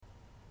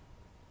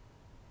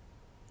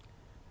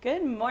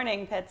Good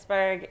morning,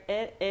 Pittsburgh.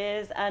 It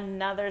is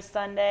another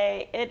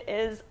Sunday. It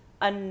is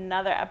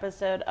another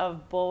episode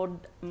of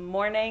Bold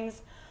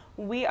Mornings.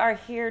 We are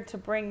here to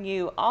bring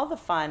you all the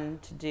fun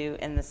to do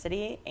in the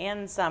city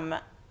and some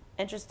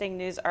interesting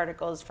news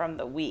articles from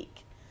the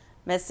week.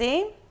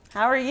 Missy,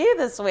 how are you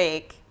this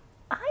week?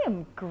 I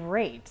am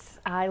great.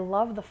 I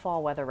love the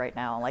fall weather right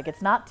now. Like,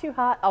 it's not too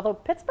hot, although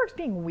Pittsburgh's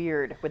being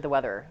weird with the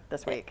weather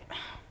this week.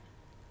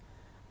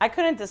 I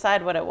couldn't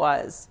decide what it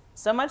was.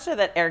 So much so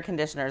that air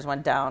conditioners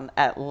went down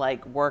at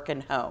like work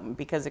and home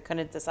because it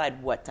couldn't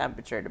decide what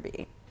temperature to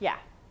be. Yeah.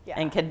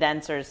 And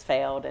condensers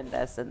failed and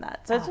this and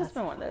that. So it's just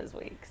been one of those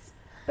weeks.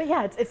 But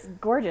yeah, it's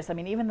gorgeous. I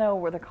mean, even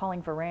though they're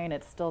calling for rain,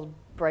 it's still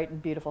bright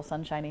and beautiful,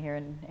 sunshiny here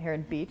in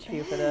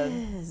Beachview for the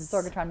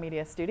Sorgatron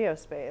Media studio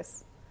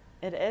space.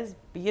 It is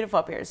beautiful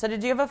up here. So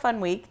did you have a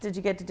fun week? Did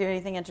you get to do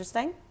anything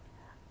interesting?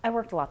 I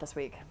worked a lot this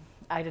week.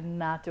 I did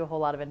not do a whole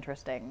lot of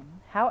interesting.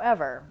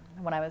 However,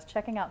 when I was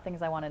checking out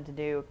things I wanted to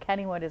do,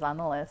 Kennywood is on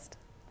the list.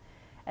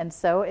 And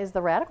so is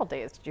the Radical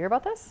Days. Did you hear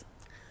about this?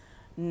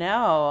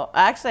 No.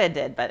 Actually, I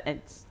did, but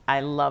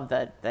I love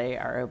that they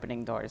are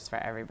opening doors for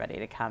everybody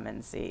to come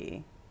and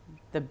see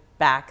the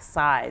back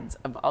sides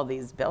of all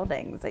these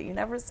buildings that you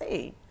never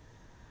see.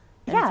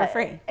 And for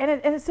free. And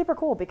it's super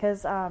cool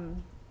because,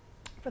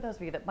 for those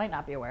of you that might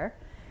not be aware,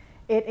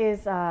 it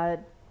is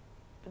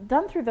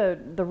done through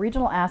the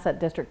Regional Asset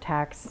District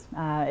Tax.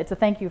 It's a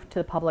thank you to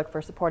the public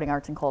for supporting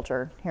arts and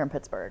culture here in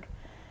Pittsburgh.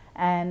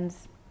 And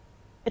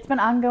it's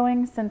been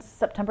ongoing since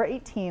September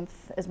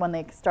 18th is when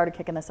they started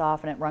kicking this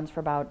off, and it runs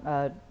for about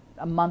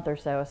a month or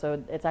so.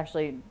 So it's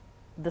actually,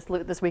 this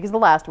week is the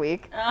last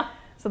week.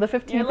 So the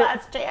 15th, your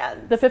last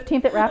chance. The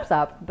 15th it wraps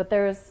up, but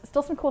there's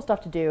still some cool stuff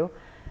to do.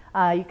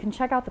 You can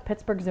check out the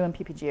Pittsburgh Zoo and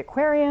PPG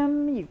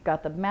Aquarium. You've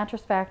got the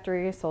Mattress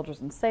Factory,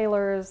 Soldiers and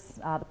Sailors,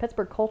 the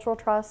Pittsburgh Cultural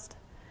Trust,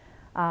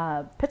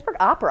 Pittsburgh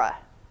Opera.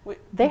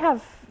 They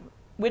have,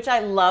 which I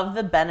love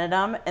the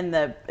Benedum and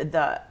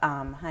the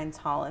Heinz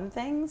Holland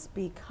things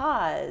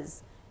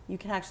because you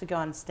can actually go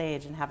on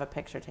stage and have a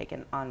picture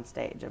taken on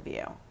stage of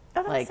you,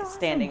 like so awesome.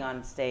 Standing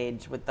on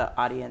stage with the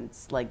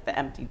audience, like the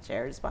empty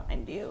chairs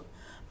behind you.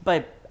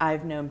 But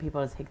I've known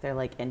people to take their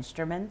like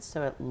instruments,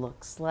 so it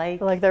looks like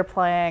they're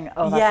playing.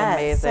 Oh, that's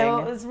amazing! So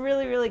it was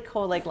really, really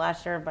cool. Like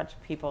last year, a bunch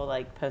of people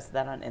like posted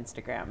that on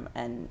Instagram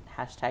and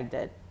hashtagged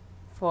it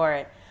for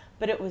it.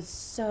 But it was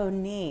so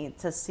neat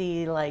to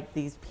see like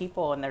these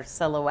people and their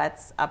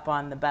silhouettes up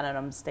on the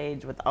Benedum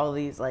stage with all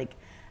these like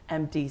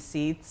empty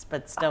seats,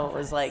 but still it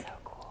was like so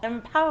cool.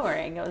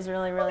 Empowering. It was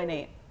really, really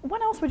neat.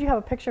 When else would you have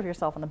a picture of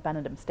yourself on the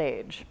Benedum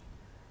stage?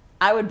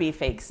 I would be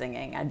fake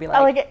singing. I'd be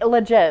like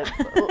legit.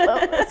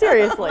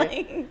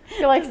 Seriously.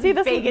 You're like, see,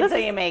 this fake it till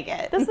you make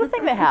it. This is the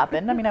thing that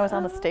happened. I mean, I was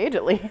on the stage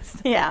at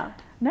least. Yeah.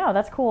 No,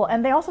 that's cool.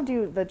 And they also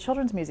do, the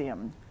Children's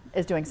Museum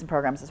is doing some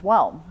programs as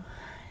well.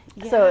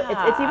 Yeah. So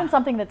it's even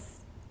something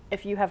that's,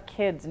 if you have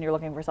kids and you're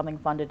looking for something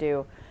fun to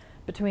do,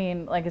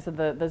 between, like I said,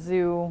 the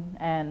zoo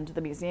and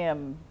the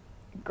museum,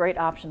 great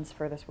options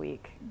for this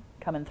week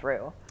coming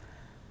through.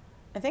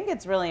 I think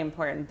it's really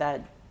important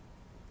that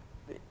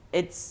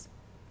it's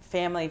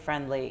family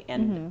friendly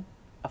and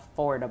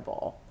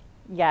affordable.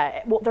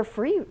 Yeah, well, they're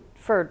free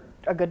for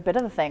a good bit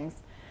of the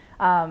things.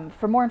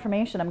 For more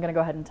information, I'm going to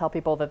go ahead and tell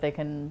people that they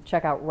can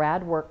check out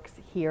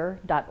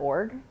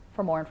radworkshere.org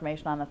for more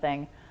information on the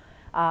thing.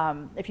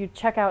 If you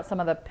check out some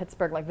of the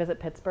Pittsburgh, like Visit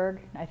Pittsburgh,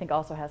 I think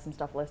also has some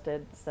stuff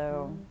listed.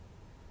 So,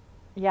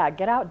 yeah,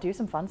 get out, do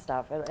some fun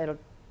stuff. It'll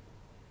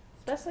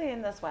especially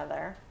in this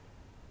weather,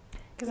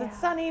 because it's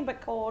sunny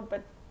but cold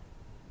but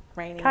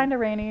rainy. Kind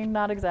of rainy,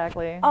 not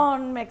exactly.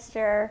 Own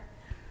mixture.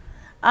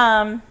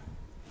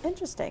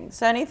 Interesting.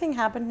 So, anything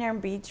happened near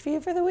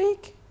Beachview for the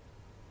week?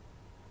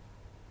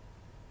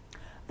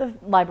 The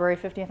library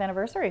 50th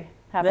anniversary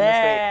happened this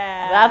week.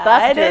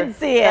 I did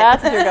see it.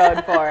 That's what you're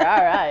going for.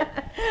 All right.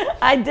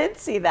 I did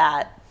see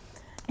that.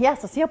 Yeah,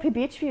 so CLP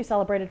Beachview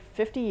celebrated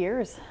 50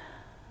 years.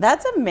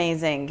 That's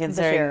amazing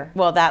considering,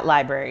 well, that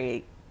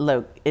library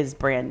is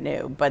brand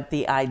new, but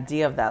the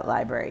idea of that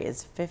library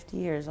is 50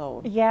 years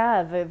old.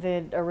 Yeah,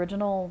 the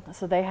original,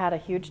 so they had a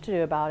huge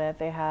to-do about it.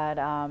 They had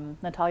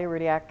Natalia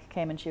Rudiak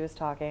came and she was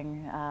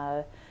talking.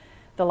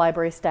 The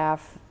library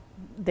staff,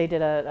 they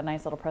did a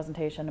nice little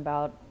presentation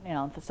about,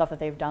 the stuff that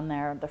they've done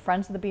there. The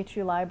Friends of the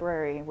Beachview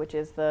Library, which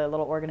is the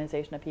little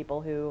organization of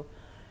people who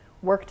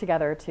work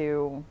together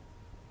to,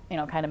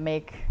 kind of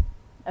make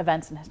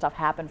events and stuff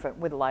happen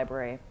with the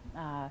library.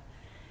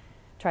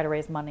 Try to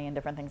raise money and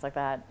different things like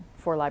that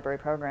for library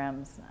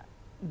programs.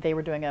 They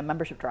were doing a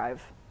membership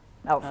drive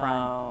out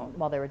front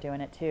while they were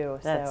doing it too.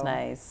 That's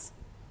nice.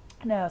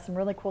 No, some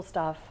really cool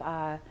stuff.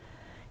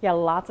 Yeah,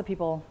 lots of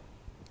people.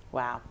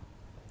 Wow.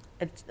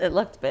 It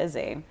looked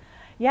busy.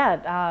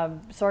 Yeah,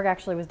 Sorg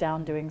actually was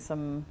down doing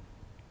some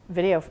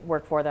video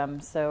work for them,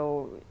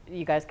 so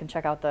you guys can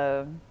check out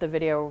the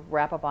video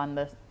wrap up on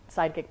the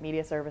Sidekick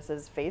Media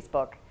Services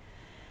Facebook.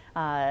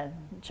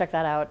 Check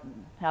that out.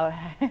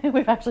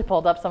 We've actually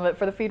pulled up some of it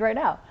for the feed right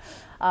now.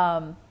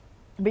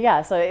 But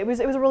yeah, so it was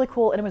a really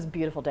cool, and it was a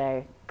beautiful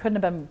day. Couldn't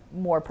have been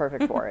more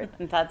perfect for it.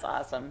 That's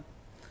awesome.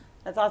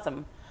 That's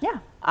awesome. Yeah.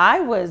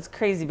 I was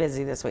crazy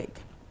busy this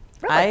week.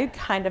 Really? I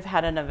kind of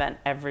had an event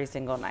every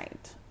single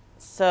night.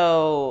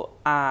 So,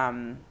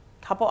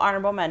 couple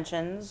honorable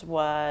mentions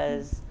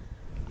was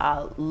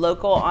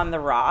Local on the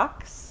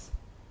Rocks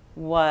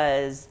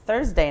was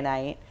Thursday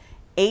night.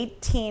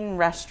 18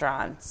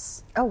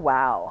 restaurants Oh,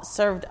 wow.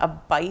 served a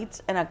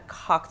bite and a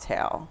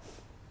cocktail.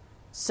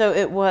 So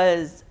it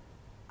was,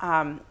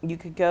 you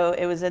could go,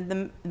 it was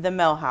in the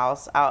Mill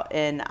House out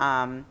in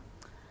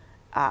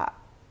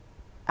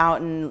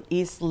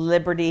East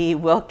Liberty,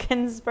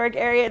 Wilkinsburg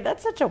area.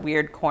 That's such a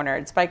weird corner.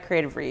 It's by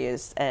Creative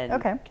Reuse and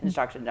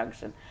Construction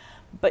Junction.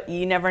 But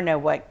you never know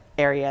what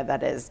area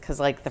that is because,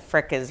 like, the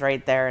Frick is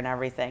right there and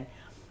everything.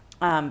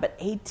 But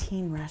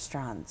 18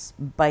 restaurants,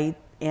 bite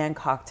and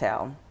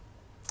cocktail.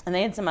 And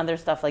they had some other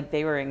stuff, like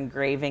they were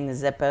engraving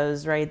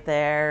Zippos right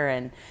there.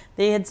 And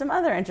they had some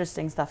other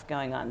interesting stuff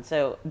going on.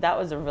 So that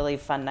was a really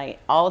fun night,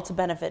 all to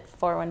benefit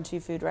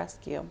 412 Food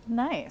Rescue.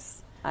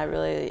 Nice.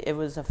 It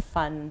was a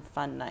fun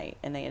night.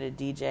 And they had a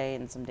DJ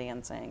and some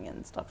dancing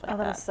and stuff like that.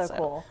 Oh, that is so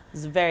cool. It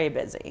was very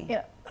busy.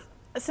 Yeah.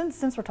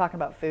 Since we're talking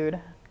about food,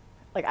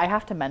 like I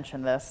have to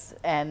mention this,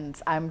 and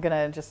I'm going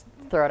to just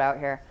throw it out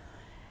here.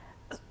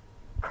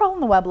 Crawling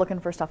the web looking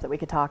for stuff that we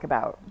could talk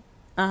about.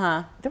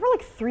 Uh-huh. There were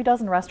like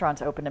 36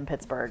 restaurants opened in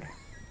Pittsburgh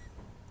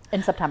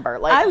in September.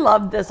 Like, I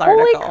love this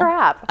article. Holy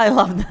crap. I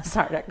love this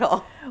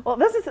article. Well,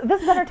 this is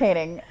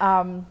entertaining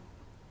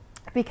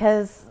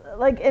because,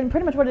 like, and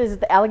pretty much what it is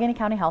the Allegheny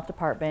County Health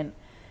Department,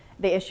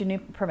 they issue new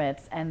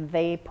permits, and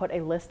they put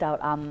a list out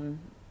on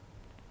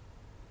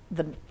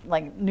the,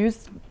 like,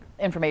 news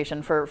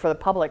information for the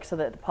public so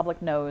that the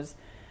public knows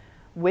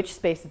which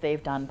spaces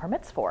they've done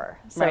permits for.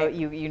 So Right.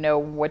 you know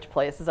which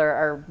places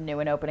are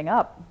new and opening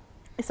up.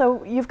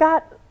 So you've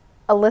got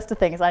a list of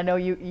things. I know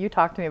you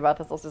talked to me about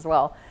this list as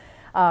well.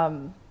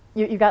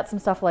 You got some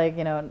stuff like,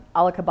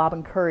 Allah Kebab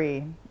and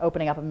Curry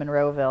opening up in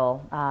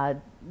Monroeville,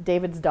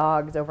 David's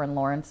Dogs over in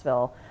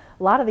Lawrenceville.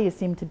 A lot of these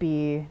seem to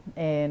be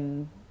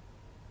in,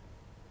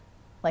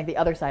 like, the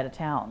other side of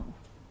town.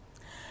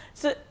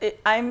 So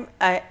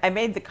I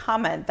made the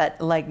comment that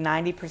like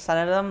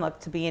 90% of them look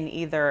to be in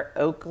either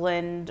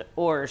Oakland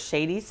or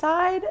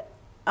Shadyside,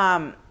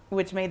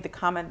 which made the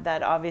comment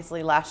that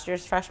obviously last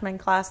year's freshman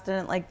class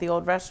didn't like the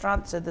old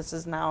restaurants, so this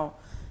is now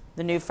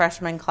the new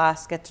freshman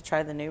class get to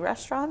try the new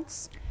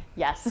restaurants.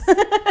 Yes,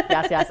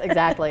 yes,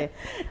 exactly.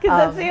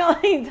 Because that's the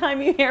only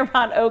time you hear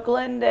about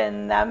Oakland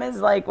and them is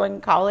like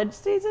when college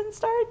season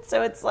starts.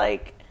 So it's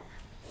like,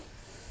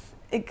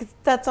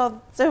 that's all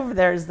that's over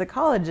there is the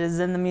colleges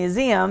and the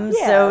museums.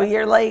 Yeah. So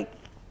you're like,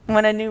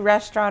 when a new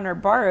restaurant or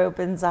bar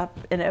opens up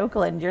in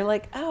Oakland, you're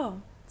like,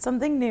 oh,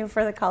 something new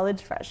for the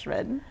college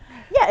freshmen.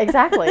 Yeah,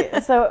 exactly.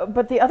 So,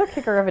 but the other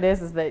kicker of it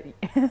is that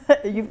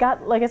you've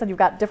got, like I said, you've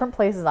got different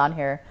places on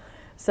here.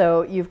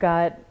 So you've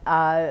got,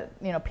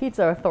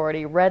 Pizza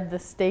Authority, Red the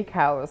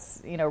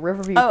Steakhouse,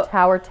 Riverview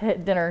Tower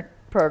Dinner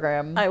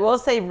Program. I will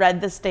say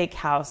Red the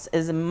Steakhouse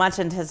is much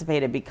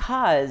anticipated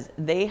because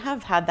they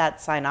have had that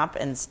sign up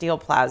in Steel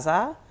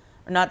Plaza,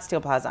 or not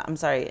Steel Plaza, I'm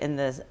sorry, in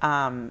this,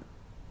 on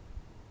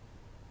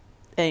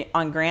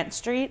Grant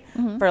Street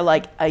for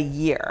like a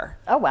year.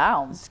 Oh,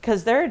 wow.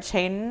 Because they're a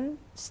chain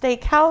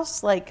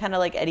steakhouse, like kind of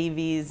like Eddie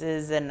V's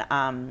is and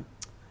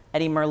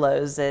Eddie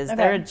Merlot's is. Okay.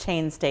 They're a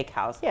chain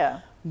steakhouse. Yeah.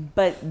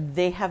 But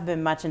they have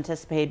been much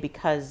anticipated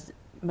because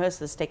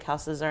most of the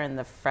steakhouses are in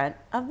the front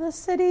of the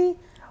city.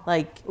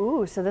 Like,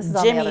 ooh, so this is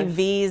Jimmy on the other...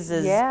 V's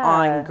is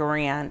on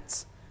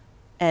Grant,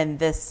 and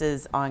this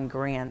is on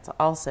Grant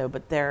also.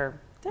 But they're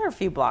a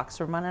few blocks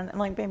from one another,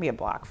 like maybe a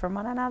block from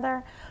one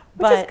another.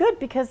 Which is good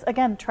because,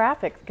 again,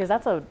 traffic, because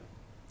that's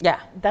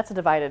a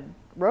divided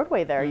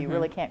roadway there. You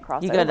really can't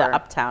cross over. You go to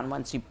Uptown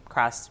once you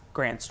cross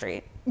Grant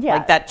Street. Yeah.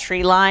 Like that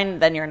tree line,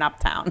 then you're in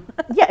Uptown.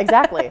 Yeah,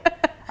 exactly.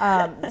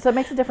 So it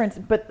makes a difference.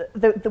 But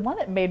the one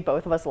that made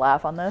both of us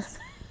laugh on this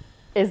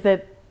is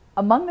that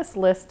among this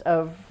list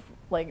of,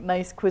 like,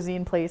 nice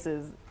cuisine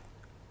places,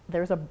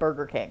 there's a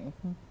Burger King.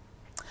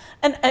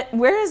 And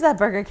where is that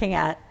Burger King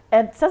at?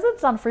 It says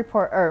it's on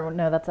Freeport, or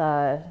no,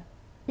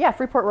 that's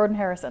Freeport Road in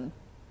Harrison.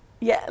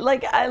 Yeah,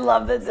 like, I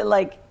love this.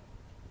 Like,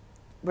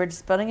 we're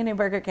just building a new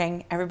Burger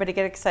King. Everybody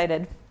get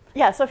excited.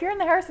 Yeah, so if you're in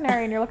the Harrison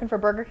area and you're looking for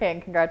Burger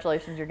King,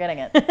 congratulations, you're getting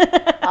it.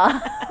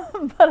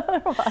 But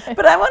otherwise...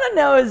 But I want to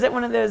know, is it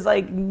one of those,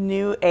 like,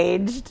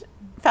 new-aged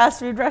fast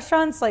food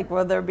restaurants? Like,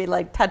 will there be,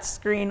 like,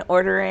 touchscreen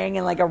ordering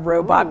and, like, a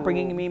robot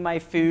bringing me my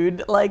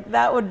food? Like,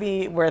 that would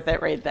be worth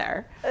it right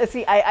there.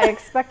 See, I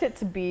expect it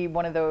to be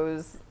one of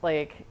those,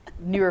 like,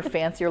 newer,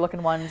 fancier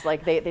looking ones.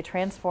 Like, they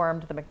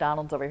transformed the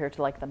McDonald's over here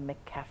to, like, the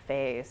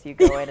McCafe. So you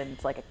go in and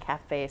it's like a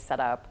cafe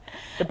setup.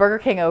 The Burger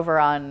King over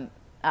on,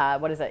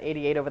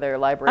 88 over there,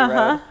 Library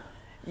Road.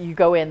 You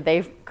go in,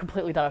 they've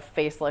completely done a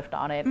facelift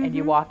on it, and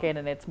you walk in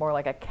and it's more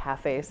like a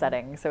cafe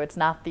setting. So it's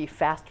not the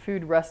fast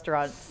food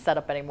restaurant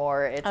setup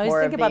anymore. It's I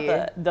more always of think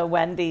about the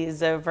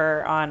Wendy's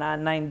over on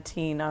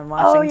 19 on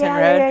Washington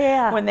Road.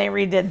 Yeah. When they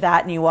redid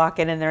that and you walk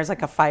in and there's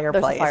like a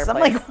fireplace. There's a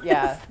fireplace. I'm like, what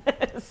yeah.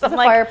 is this? I'm a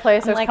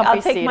fireplace, there's comfy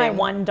I'll take my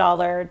seating.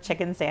 $1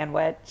 chicken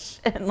sandwich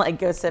and like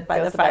go sit by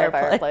the Sit by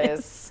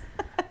fireplace.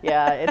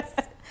 Yeah, it's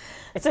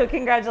So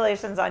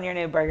congratulations on your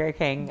new Burger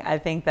King. I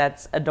think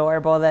that's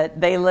adorable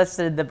that they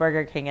listed the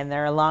Burger King in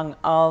there along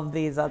all of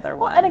these other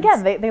ones. and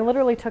again, they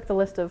literally took the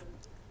list of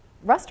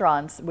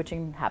restaurants, which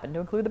happened to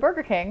include the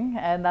Burger King,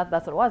 and that's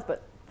what it was.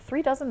 But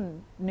 3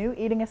 dozen new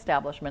eating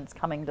establishments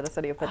coming to the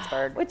city of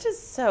Pittsburgh. Which is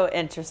so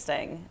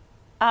interesting.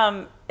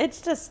 It's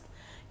just,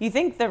 you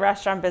think the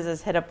restaurant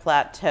business hit a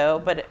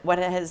plateau, but what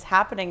is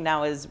happening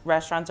now is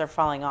restaurants are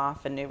falling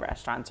off and new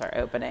restaurants are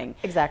opening.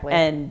 Exactly.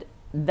 And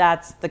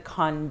that's the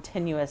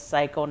continuous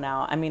cycle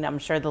now. I mean, I'm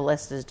sure the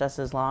list is just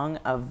as long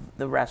of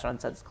the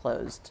restaurants that's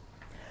closed.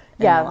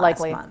 Yeah, in the last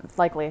likely. month.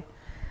 Likely.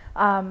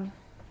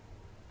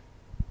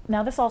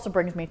 Now, this also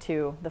brings me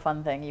to the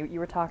fun thing. You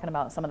were talking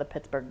about some of the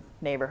Pittsburgh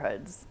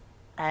neighborhoods,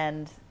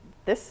 and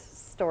this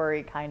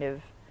story kind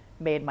of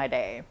made my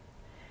day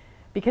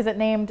because it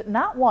named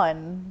not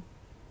one,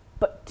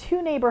 but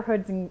 2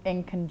 neighborhoods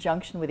in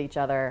conjunction with each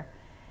other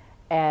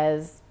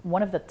as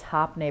one of the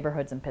top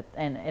neighborhoods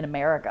in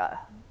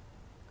America.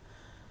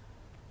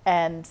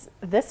 And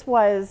this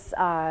was,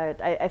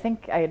 I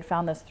think I had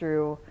found this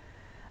through,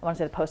 I want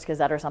to say the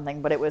Post-Gazette or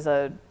something, but it was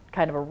a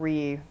kind of a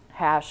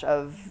rehash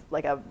of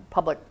like a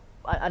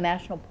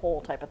national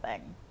poll type of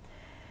thing.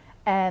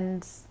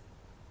 And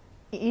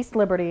East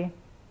Liberty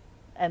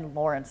and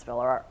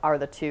Lawrenceville are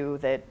the 2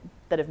 that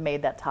have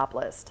made that top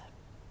list.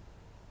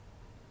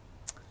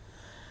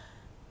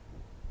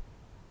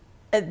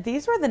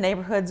 These were the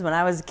neighborhoods when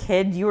I was a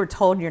kid you were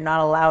told you're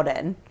not allowed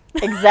in.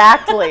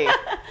 Exactly.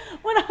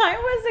 When I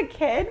was a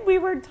kid, we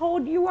were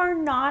told you are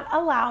not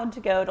allowed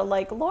to go to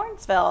like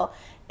Lawrenceville.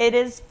 It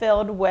is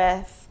filled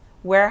with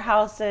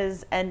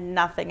warehouses and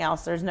nothing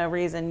else. There's no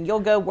reason. You'll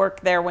go work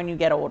there when you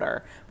get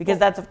older. Because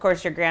that's, of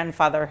course, your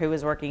grandfather who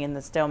was working in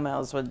the steel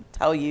mills would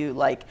tell you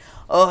like,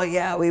 oh,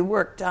 yeah, we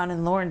worked down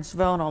in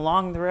Lawrenceville and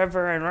along the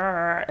river.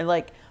 And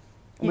like,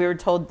 we were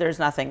told there's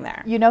nothing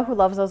there. You know who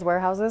loves those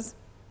warehouses?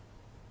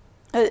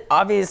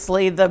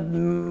 Obviously, the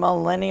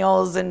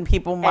millennials and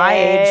people my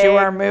age who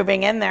are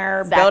moving in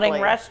there, building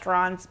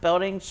restaurants,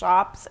 building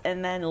shops,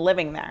 and then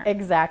living there.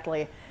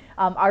 Exactly.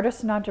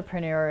 Artists and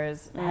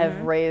entrepreneurs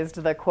have raised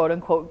the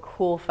quote-unquote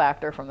cool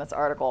factor from this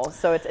article.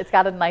 So it's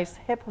got a nice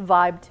hip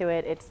vibe to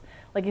it. It's,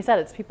 like you said,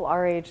 it's people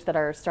our age that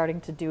are starting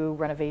to do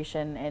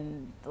renovation,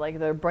 and like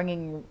they're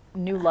bringing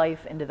new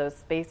life into those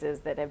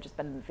spaces that have just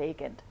been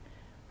vacant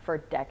for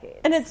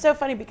decades. And it's so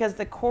funny because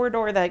the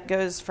corridor that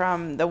goes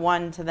from the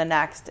one to the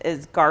next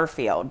is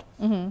Garfield.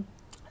 Mm-hmm.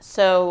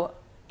 So,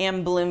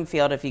 and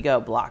Bloomfield if you go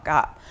a block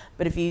up.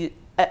 But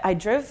I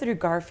drove through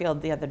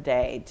Garfield the other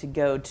day to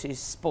go to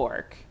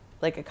Spork,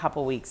 like a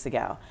couple weeks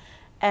ago.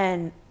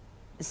 And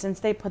since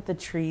they put the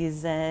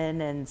trees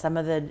in and some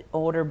of the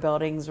older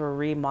buildings were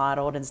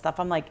remodeled and stuff,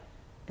 I'm like,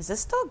 is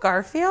this still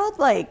Garfield?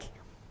 Like,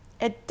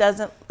 it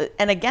doesn't.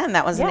 And again,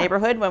 that was a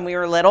neighborhood when we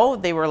were little.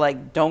 They were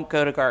like, don't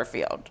go to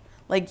Garfield.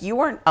 Like, you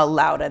weren't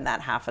allowed in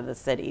that half of the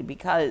city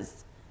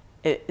because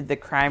the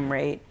crime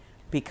rate,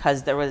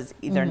 because there was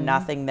either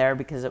nothing there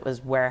because it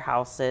was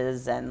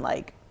warehouses and,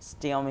 like,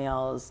 steel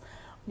mills,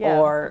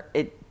 or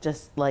it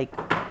just, like,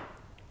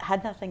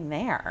 had nothing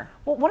there.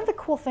 Well, one of the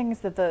cool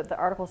things that the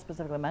article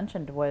specifically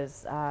mentioned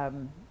was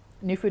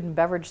new food and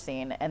beverage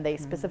scene, and they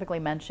specifically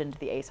mentioned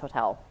the Ace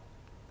Hotel,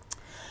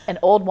 an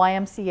old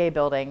YMCA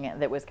building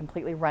that was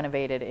completely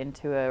renovated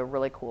into a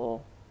really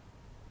cool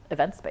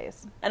event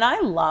space. And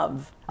I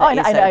love the Ace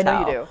Hotel. I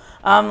know you do.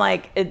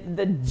 Like,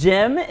 the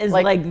gym is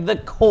like the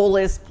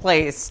coolest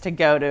place to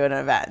go to an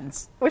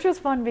event. Which was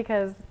fun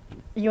because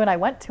you and I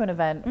went to an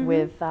event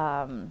with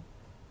your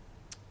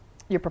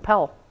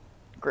Propel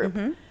group.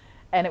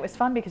 And it was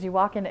fun because you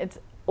walk in, it's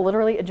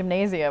literally a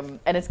gymnasium,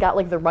 and it's got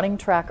like the running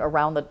track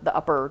around the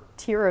upper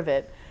tier of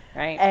it.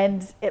 Right.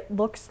 And it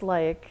looks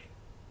like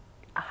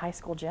a high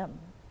school gym.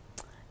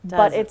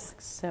 But it's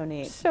so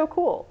neat. So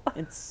cool.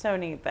 It's so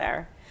neat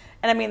there.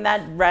 And I mean,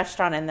 that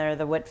restaurant in there,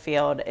 the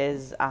Whitfield,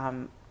 is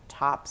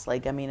tops.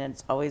 Like, I mean,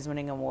 it's always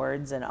winning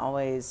awards and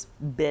always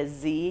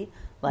busy,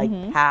 like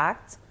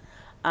packed.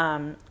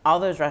 All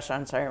those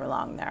restaurants right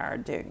along there are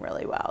doing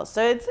really well.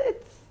 So it's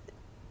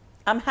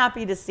I'm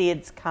happy to see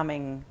it's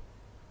coming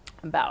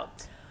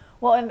about.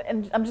 Well,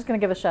 and I'm just going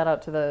to give a shout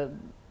out to the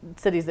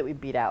cities that we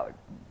beat out.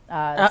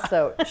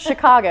 So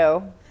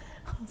Chicago,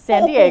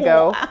 San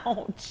Diego,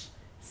 ouch.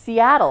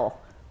 Seattle.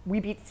 We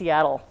beat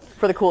Seattle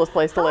for the coolest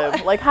place to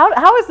live. Like,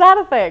 how is that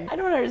a thing? I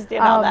don't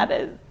understand how that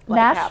is.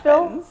 Like,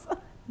 Nashville, happens.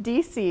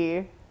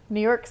 DC, New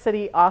York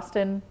City,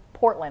 Austin,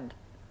 Portland.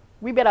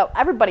 We beat out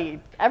everybody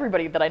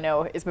that I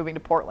know is moving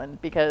to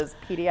Portland because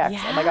PDX.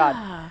 Yeah. Oh my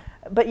God.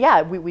 But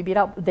yeah, we beat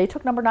out, they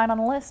took number 9 on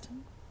the list.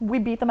 We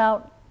beat them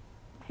out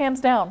hands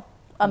down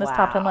on this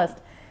top 10 list.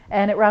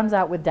 And it rounds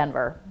out with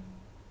Denver.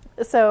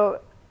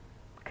 So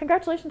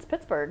congratulations,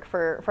 Pittsburgh,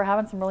 for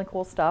having some really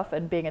cool stuff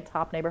and being a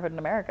top neighborhood in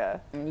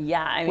America.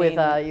 Yeah, I mean,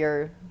 with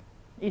your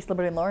East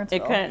Liberty and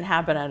Lawrenceville. It couldn't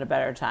happen at a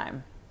better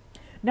time.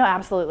 No,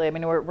 absolutely. I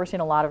mean, we're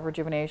seeing a lot of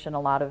rejuvenation, a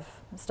lot of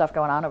stuff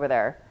going on over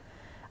there.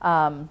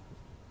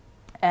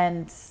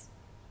 And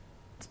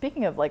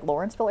speaking of like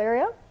Lawrenceville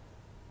area,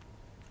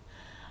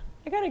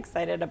 I got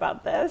excited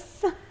about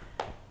this.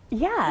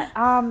 yeah,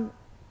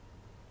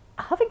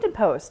 Huffington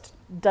Post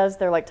does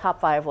their like top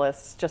 5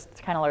 lists,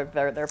 just kind of like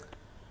their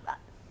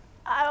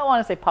I don't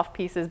want to say puff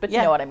pieces, but you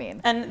know what I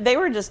mean. And they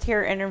were just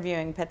here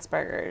interviewing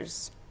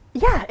Pittsburghers.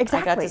 Yeah,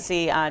 exactly. I got to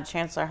see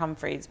Chancellor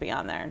Humphreys be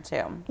on there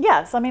too.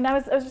 Yes, I mean, I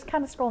was just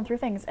kind of scrolling through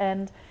things,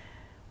 and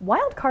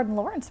Wild Card in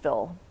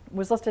Lawrenceville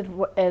was listed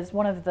as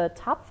one of the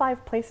top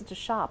 5 places to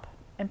shop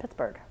in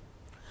Pittsburgh.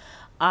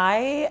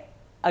 I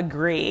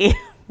agree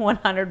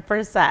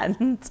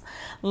 100%.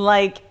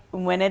 Like,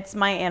 when it's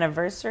my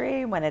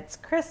anniversary, when it's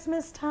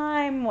Christmas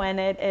time, when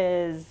it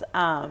is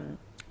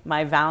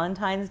my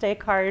Valentine's Day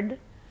card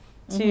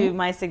to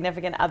my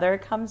significant other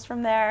comes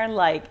from there.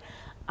 Like,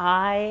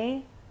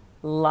 I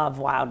love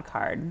Wild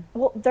Card.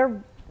 Well,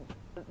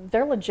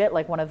 they're legit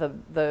like one of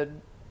the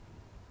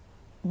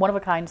one of a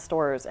kind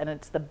stores, and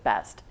it's the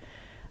best.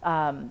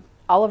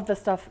 All of the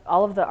stuff,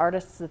 all of the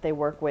artists that they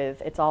work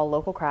with, it's all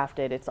local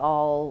crafted. It's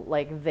all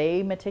like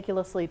they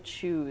meticulously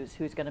choose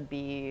who's going to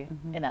be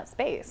in that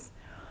space.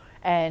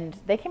 And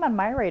they came on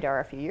my radar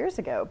a few years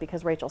ago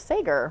because Rachel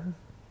Sager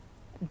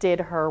did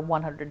her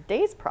 100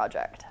 Days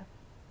project.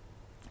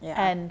 Yeah.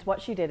 And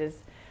what she did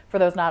is, for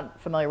those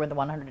not familiar with the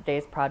 100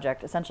 Days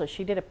project, essentially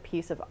she did a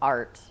piece of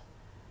art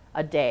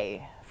a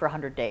day for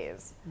 100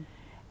 days.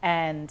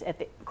 And at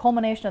the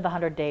culmination of the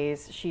 100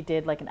 days, she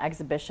did like an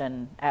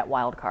exhibition at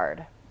Wild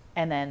Card.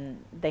 And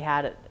then they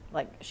had,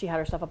 like, she had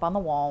her stuff up on the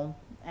wall,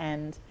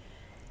 and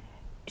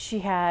she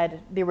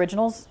had the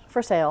originals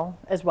for sale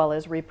as well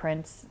as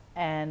reprints,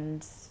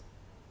 and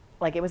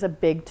like it was a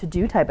big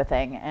to-do type of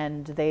thing.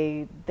 And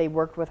they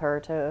worked with her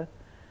to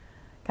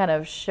kind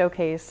of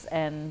showcase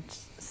and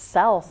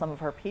sell some of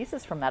her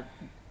pieces from that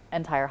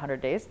entire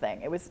 100 Days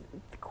thing. It was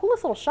the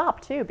coolest little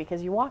shop too,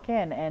 because you walk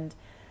in and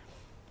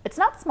it's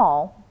not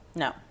small.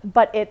 No.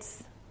 But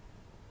it's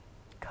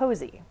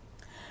cozy.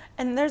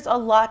 And there's a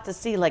lot to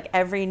see. Like,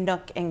 every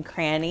nook and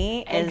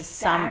cranny is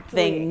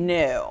something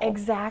new.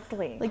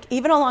 Exactly. Like,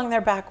 even along their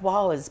back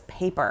wall is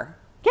paper.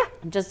 Yeah.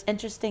 Just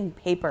interesting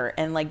paper,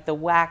 and like the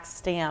wax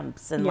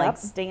stamps and like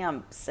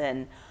stamps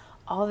and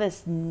all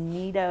this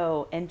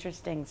neato,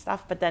 interesting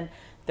stuff. But then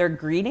their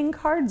greeting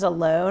cards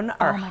alone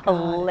are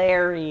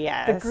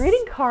hilarious. The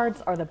greeting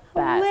cards are the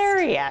best.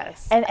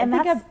 Hilarious. And I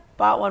think I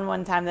bought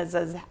one time that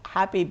says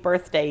 "Happy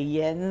Birthday,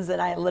 Yins,"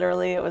 and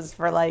it was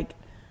for like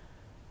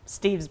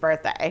Steve's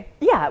birthday.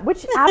 Yeah,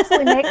 which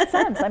absolutely makes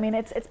sense. I mean,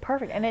 it's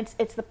perfect, and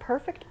it's the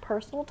perfect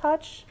personal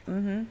touch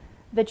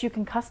that you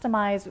can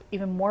customize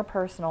even more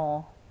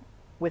personal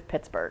with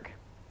Pittsburgh.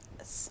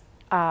 Yes.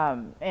 I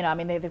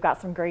mean, they've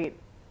got some great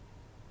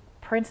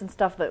prints and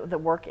stuff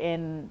that work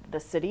in the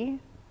city,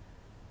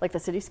 like the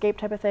cityscape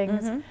type of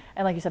things.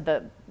 And like you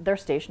said, their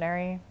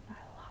stationery.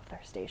 I love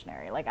their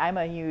stationery. Like, I'm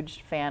a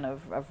huge fan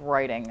of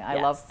writing.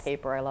 I love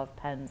paper. I love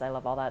pens. I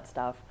love all that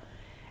stuff.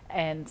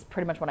 And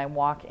pretty much when I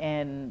walk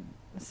in,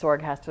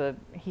 Sorg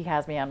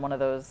has me on one of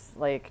those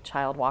like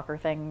child walker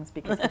things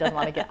because he doesn't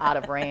want to get out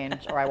of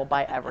range, or I will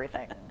buy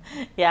everything.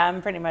 Yeah,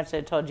 I'm pretty much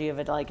told you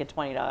of like a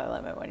 $20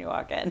 limit when you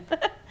walk in,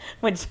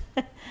 which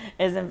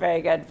isn't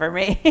very good for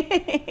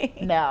me.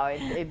 No,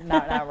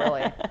 not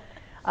really.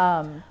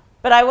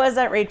 But I was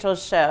at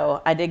Rachel's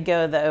show. I did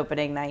go the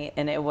opening night,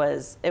 and it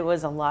was a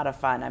lot of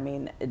fun. I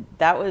mean,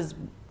 that was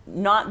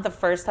not the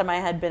first time I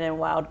had been in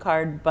Wild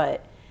Card,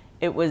 but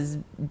it was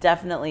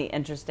definitely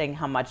interesting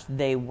how much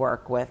they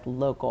work with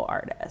local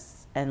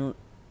artists and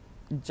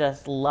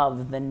just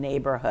love the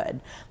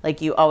neighborhood.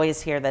 Like, you always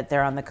hear that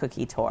they're on the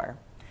cookie tour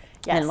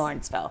in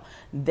Lawrenceville.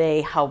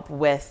 They help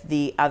with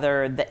the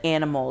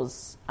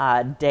animals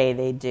day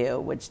they do,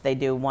 which they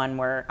do one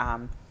where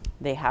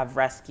they have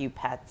rescue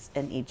pets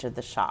in each of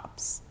the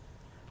shops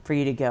for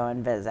you to go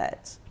and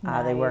visit.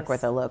 Nice. They work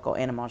with a local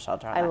animal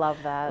shelter on I that. love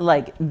that.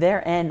 Like,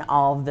 they're in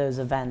all of those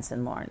events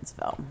in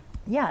Lawrenceville.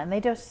 Yeah, and they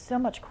do so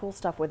much cool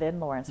stuff within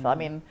Lawrenceville. I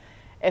mean,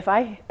 if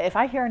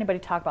I hear anybody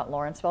talk about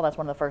Lawrenceville, that's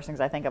one of the first things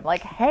I think of.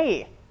 Like,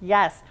 hey,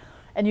 yes.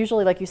 And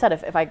usually, like you said,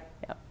 if I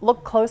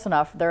look close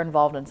enough, they're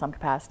involved in some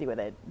capacity with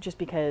it, just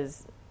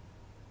because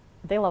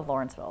they love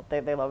Lawrenceville.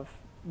 They love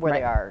where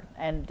they are.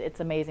 And it's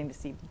amazing to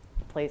see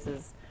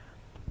places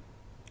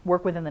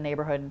work within the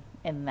neighborhood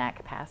in that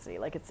capacity.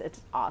 Like,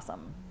 it's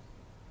awesome.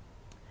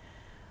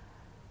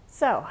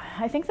 So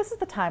I think this is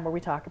the time where we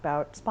talk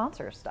about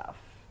sponsor stuff.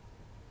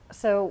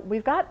 So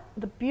we've got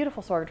the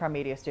beautiful Sorgatron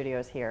Media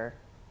Studios here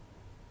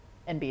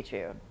in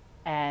Beechview.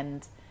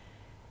 And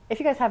if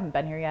you guys haven't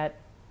been here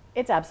yet,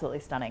 it's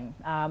absolutely stunning.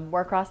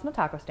 We're across from the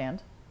taco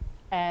stand.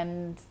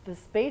 And the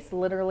space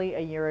literally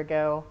a year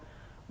ago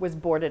was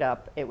boarded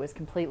up. It was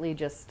completely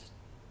just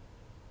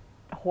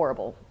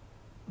horrible.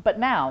 But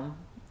now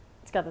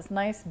it's got this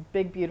nice,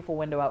 big, beautiful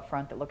window out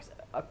front that looks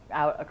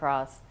out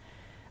across.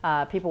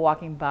 People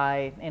walking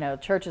by,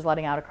 church is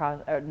letting out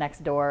across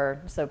next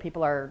door. So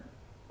people are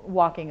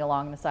walking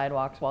along the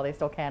sidewalks while they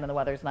still can and the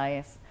weather's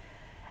nice.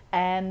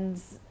 And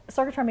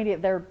Sorgatron Media,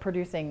 they're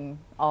producing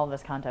all of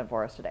this content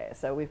for us today.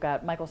 So we've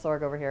got Michael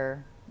Sorg over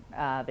here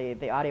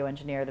the audio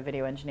engineer, the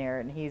video engineer,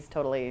 and he's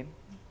totally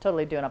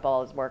doing up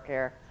all his work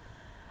here.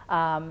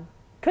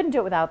 Couldn't do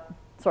it without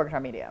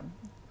Sorgatron Media.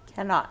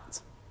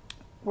 Cannot.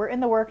 We're in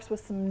the works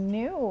with some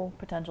new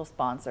potential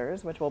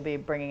sponsors, which we'll be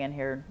bringing in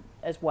here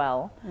as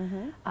well.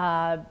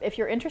 Mm-hmm. If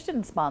you're interested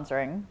in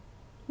sponsoring,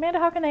 Amanda,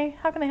 how can they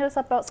hit us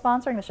up about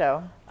sponsoring the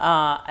show?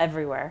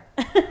 Everywhere.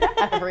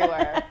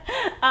 Everywhere.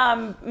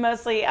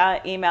 Mostly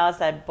email us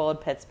at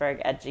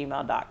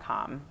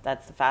boldpittsburgh@gmail.com.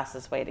 That's the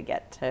fastest way to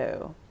get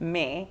to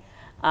me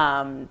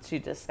to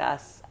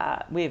discuss.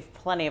 We have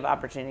plenty of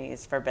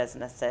opportunities for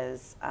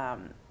businesses,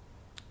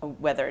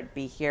 whether it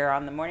be here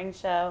on the morning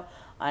show,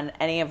 on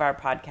any of our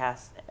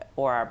podcasts,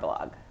 or our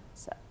blog.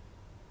 So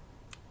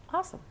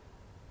awesome.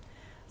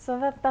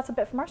 So that's a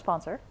bit from our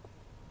sponsor.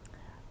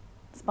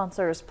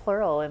 Sponsors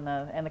plural in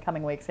the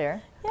coming weeks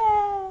here.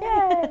 Yay!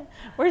 Yay!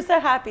 We're so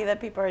happy that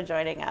people are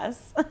joining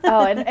us.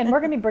 And we're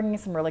going to be bringing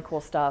some really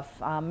cool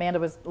stuff. Amanda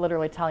was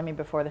literally telling me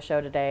before the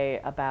show today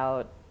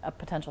about a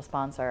potential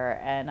sponsor,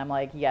 and I'm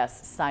like,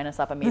 yes, sign us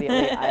up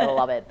immediately. I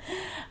love it.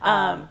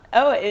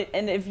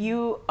 And if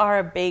you are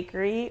a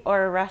bakery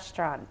or a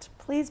restaurant,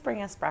 please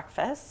bring us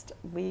breakfast.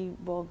 We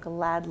will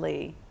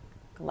gladly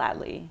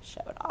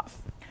show it off.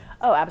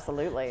 Oh,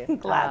 absolutely.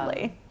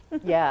 Gladly.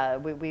 Yeah,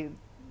 we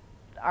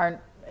aren't,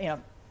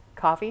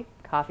 coffee.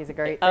 Coffee's a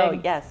great thing. Oh,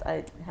 yes,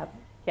 I have.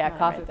 Yeah,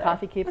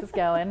 coffee keeps us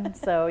going.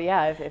 So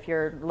yeah, if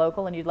you're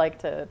local and you'd like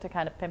to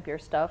kind of pimp your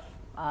stuff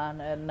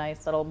on a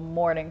nice little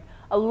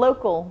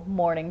local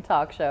morning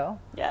talk show.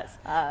 Yes.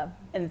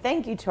 And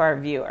thank you to our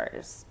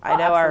viewers. I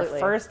know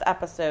absolutely. Our first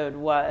episode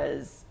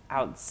was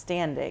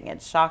outstanding.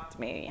 It shocked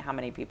me how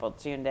many people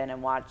tuned in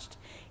and watched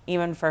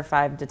even for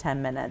 5 to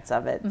 10 minutes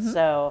of it. Mm-hmm.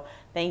 So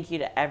thank you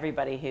to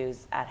everybody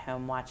who's at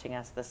home watching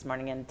us this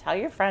morning, and tell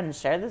your friends,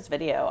 share this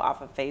video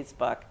off of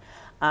Facebook.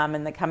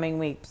 In the coming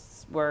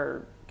weeks,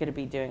 we're going to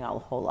be doing a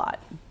whole lot.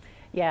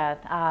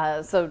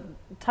 Yeah, so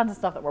tons of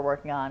stuff that we're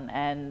working on,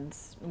 and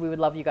we would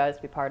love you guys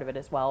to be part of it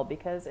as well,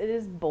 because it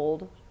is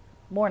Bold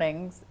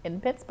Mornings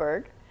in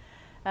Pittsburgh,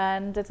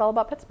 and it's all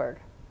about Pittsburgh.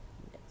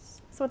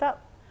 Yes. So with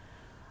that,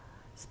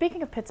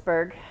 speaking of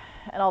Pittsburgh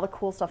and all the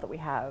cool stuff that we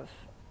have,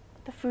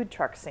 the food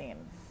truck scene.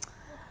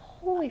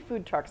 Holy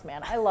food trucks,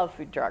 man. I love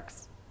food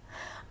trucks.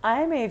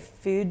 I'm a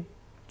food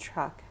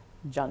truck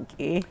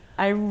junkie.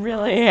 I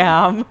really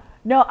am.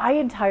 No, I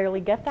entirely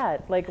get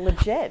that, like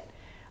legit.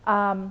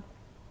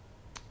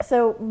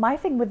 So my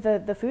thing with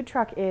the food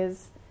truck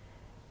is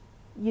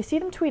you see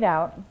them tweet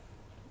out,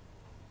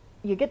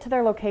 you get to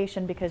their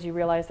location because you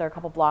realize they're a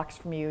couple blocks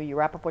from you, you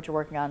wrap up what you're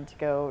working on to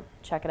go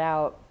check it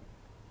out,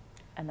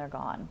 and they're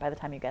gone by the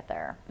time you get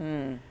there.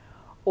 Mm.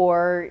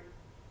 Or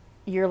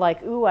you're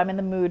like, ooh, I'm in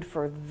the mood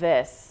for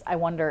this. I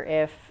wonder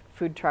if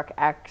food truck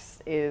X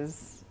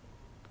is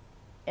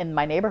in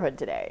my neighborhood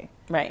today.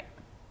 Right.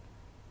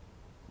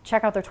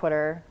 Check out their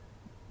Twitter.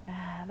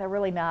 They're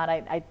really not.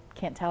 I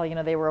can't tell.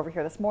 They were over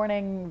here this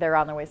morning. They're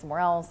on their way somewhere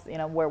else.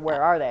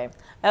 Where are they?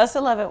 I also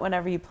love it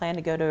whenever you plan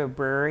to go to a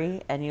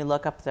brewery and you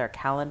look up their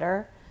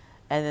calendar,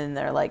 and then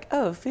they're like,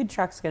 oh, food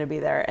truck's going to be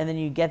there. And then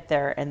you get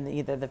there and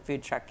either the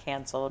food truck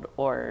canceled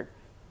or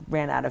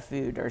ran out of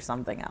food or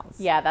something else.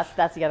 Yeah,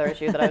 that's the other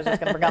issue that I was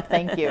just going to bring up.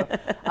 Thank you.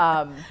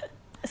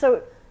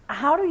 So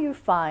how do you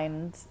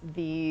find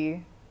the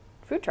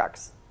food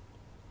trucks?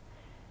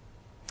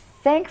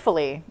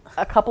 Thankfully,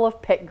 a couple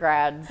of Pitt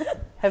grads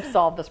have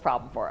solved this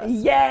problem for us.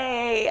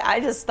 Yay! I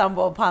just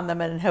stumble upon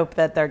them and hope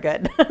that they're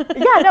good.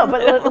 Yeah, no,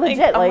 but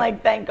legit. I'm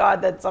like, thank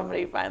God that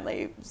somebody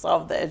finally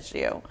solved the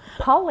issue.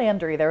 Paul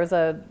Landry, there was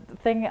a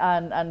thing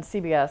on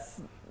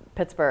CBS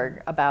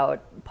Pittsburgh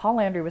about Paul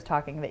Landry was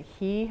talking that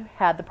he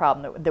had the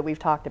problem that we've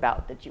talked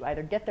about, that you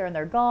either get there and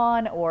they're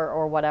gone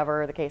or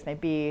whatever the case may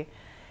be.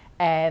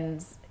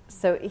 And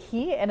so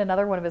he and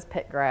another one of his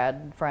Pitt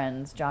grad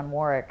friends, John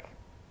Warwick,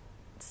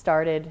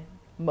 started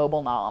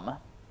Mobile Nom.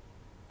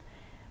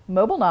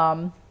 Mobile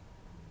Nom,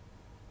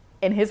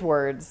 in his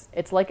words,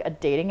 it's like a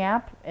dating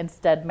app.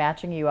 Instead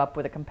matching you up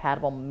with a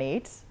compatible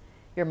mate,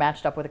 you're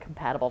matched up with a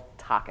compatible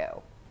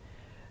taco.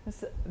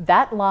 So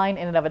that line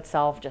in and of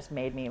itself just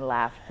made me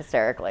laugh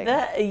hysterically.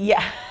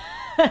 Yeah.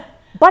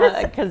 But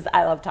it's because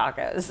I love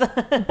tacos.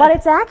 But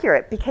it's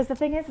accurate, because the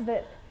thing is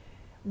that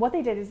what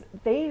they did is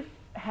they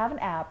have an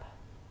app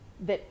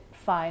that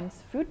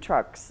finds food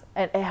trucks,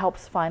 and it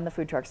helps find the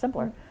food truck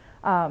simpler.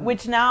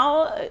 Which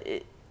now,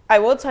 I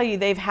will tell you,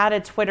 they've had a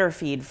Twitter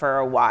feed for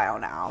a while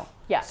now.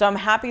 Yeah. So I'm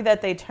happy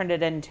that they turned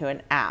it into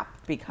an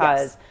app,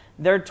 because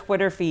their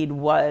Twitter feed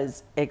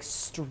was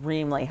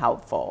extremely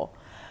helpful.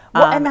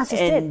 Well, and that's just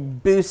in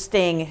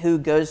boosting who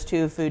goes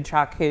to a food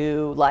truck,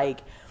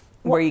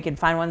 where you can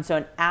find one. So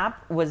an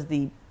app was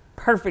the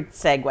perfect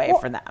segue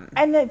for them.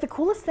 And the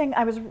coolest thing,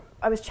 I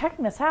was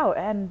checking this out,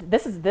 and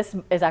this is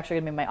actually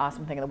going to be my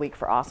awesome thing of the week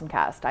for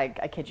AwesomeCast.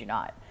 I kid you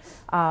not.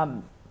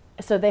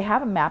 So they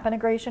have a map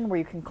integration where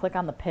you can click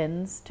on the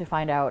pins to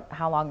find out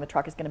how long the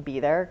truck is going to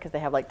be there, because they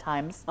have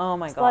times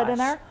slide in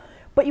there.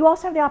 But you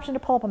also have the option to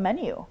pull up a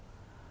menu.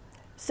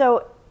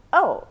 So,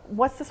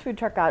 what's this food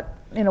truck got?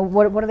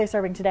 What are they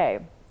serving today?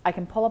 I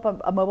can pull up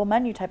a mobile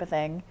menu type of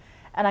thing,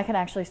 and I can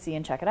actually see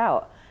and check it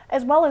out.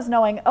 As well as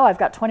knowing, oh, I've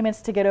got 20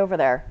 minutes to get over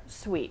there.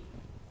 Sweet.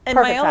 And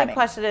Perfect my only timing.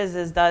 question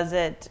is does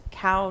it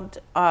count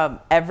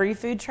every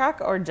food truck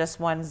or just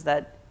ones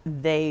that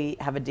they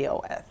have a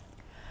deal with?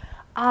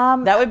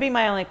 That would be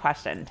my only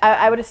question.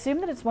 I would assume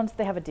that it's ones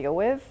they have a deal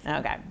with.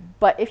 Okay.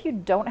 But if you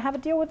don't have a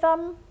deal with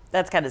them,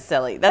 That's kind of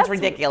silly. That's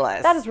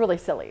ridiculous. That is really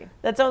silly.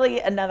 That's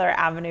only another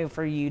avenue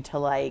for you to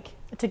like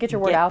To get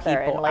your word out there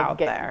and people like out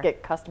there.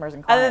 get customers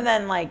and clients. Other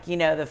than like, you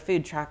know, the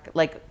food truck,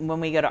 like when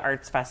we go to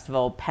Arts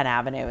Festival, Penn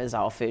Avenue is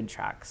all food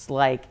trucks.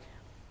 Like,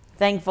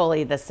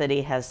 thankfully, the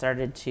city has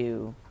started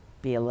to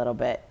be a little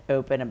bit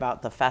open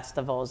about the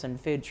festivals and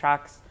food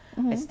trucks.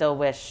 I still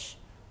wish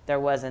there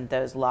wasn't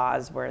those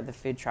laws where the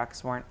food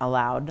trucks weren't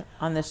allowed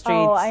on the streets.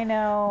 Oh, I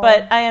know.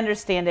 But I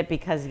understand it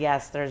because,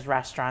 yes, there's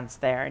restaurants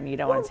there and you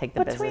don't want to take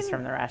the business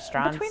from the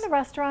restaurants. Between the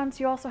restaurants,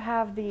 you also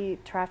have the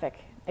traffic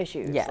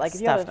issues. Yes, like if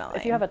definitely.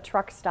 if you have a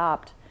truck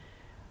stopped,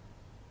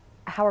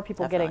 how are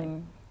people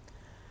Definitely.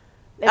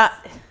 getting? There are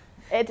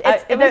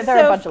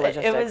a bunch of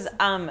logistics. It was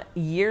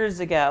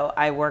years ago.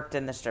 I worked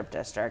in the Strip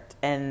District,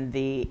 and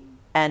the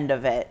end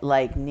of it,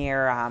 like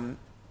near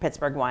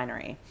Pittsburgh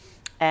Winery,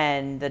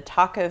 and the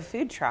taco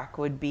food truck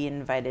would be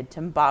invited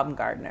to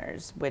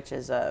Baumgartner's, which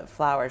is a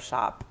flower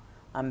shop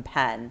on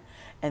Penn,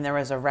 and there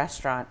was a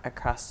restaurant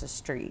across the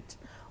street.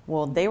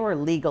 Well, they were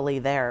legally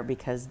there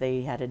because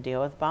they had a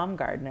deal with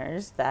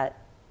Baumgartner's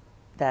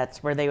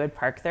that's where they would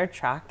park their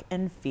truck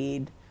and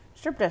feed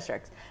Strip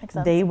districts. Makes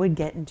sense. They would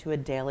get into a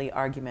daily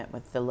argument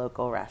with the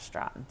local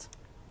restaurant.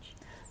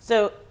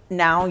 So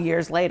now,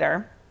 years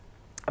later,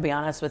 I'll be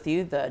honest with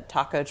you, the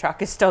taco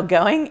truck is still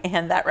going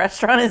and that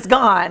restaurant is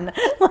gone.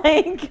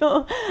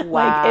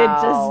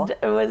 Wow.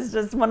 It was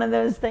just one of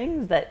those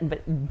things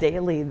but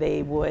daily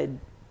they would,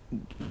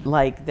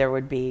 like, there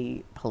would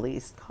be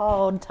police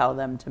called, tell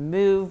them to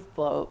move,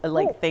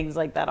 things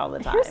like that all the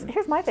time.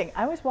 Here's my thing.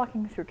 I was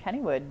walking through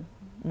Kennywood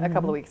a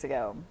couple of weeks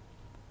ago.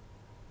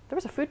 There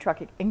was a food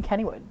truck in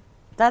Kennywood.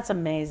 That's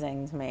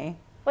amazing to me.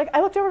 Like,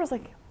 I looked over and was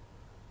like,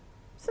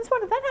 since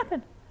when did that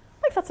happen?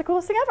 Like, that's the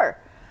coolest thing ever.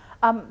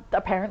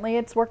 Apparently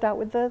it's worked out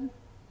with the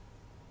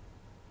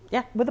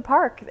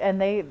park,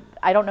 and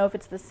I don't know if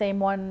it's the same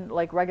one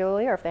like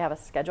regularly or if they have a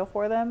schedule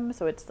for them,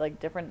 so it's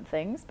like different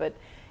things, but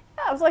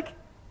yeah, I was like,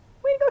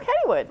 way to go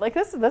Kennywood. Like,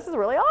 this is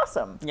really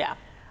awesome. Yeah.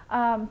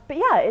 But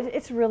yeah,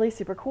 it's really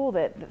super cool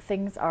that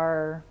things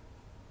are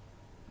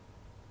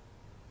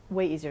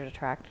way easier to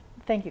track.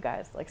 Thank you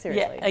guys. Like,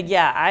 seriously. I'm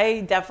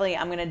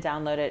going to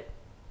download it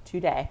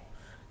today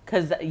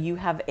because you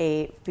have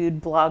a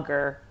food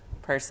blogger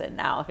person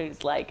now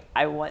who's like,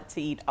 I want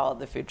to eat all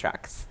the food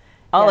trucks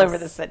all over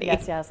the city.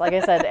 Yes. Like I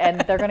said,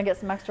 and they're going to get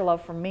some extra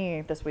love from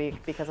me this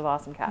week because of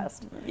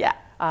AwesomeCast. Yeah,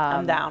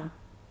 I'm down.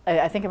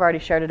 I think I've already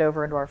shared it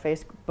over into our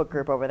Facebook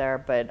group over there,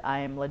 but I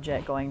am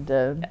legit going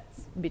to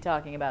be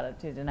talking about it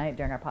Tuesday night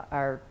during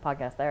our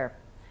podcast there.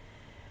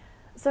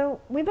 So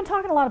we've been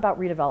talking a lot about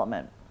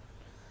redevelopment.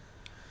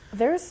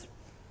 There's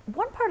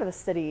one part of the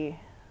city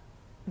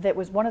that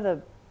was one of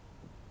the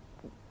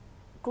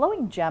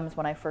glowing gems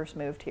when I first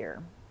moved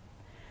here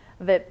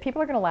that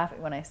people are going to laugh at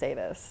me when I say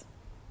this.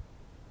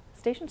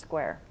 Station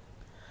Square.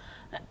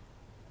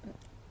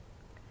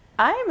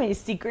 I am a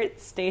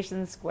secret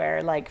Station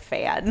Square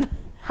fan.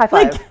 High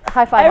five.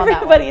 High five on that one.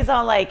 Everybody's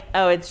all like,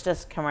 oh, it's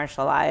just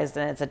commercialized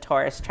and it's a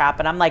tourist trap.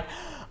 And I'm like,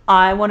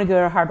 I want to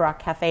go to Hard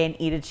Rock Cafe and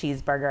eat a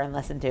cheeseburger and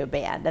listen to a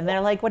band. And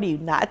they're like, what are you,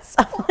 nuts?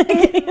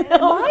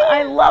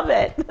 I love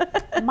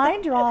it.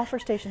 My draw for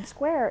Station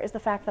Square is the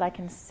fact that I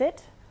can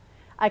sit,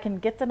 I can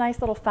get the nice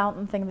little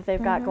fountain thing that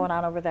they've got going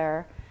on over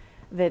there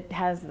that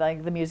has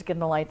like the music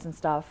and the lights and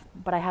stuff,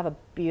 but I have a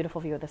beautiful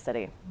view of the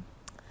city.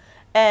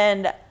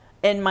 And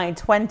in my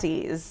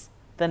 20s,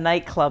 the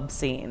nightclub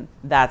scene,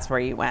 that's where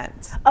you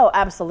went. Oh,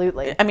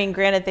 absolutely. I mean,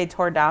 granted, they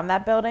tore down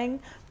that building,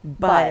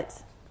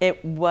 but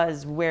it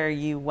was where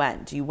you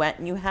went. You went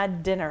and you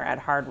had dinner at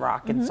Hard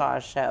Rock and saw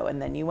a show,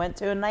 and then you went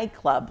to a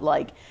nightclub.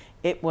 Like,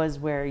 it was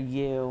where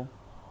you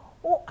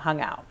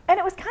hung out. And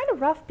it was kind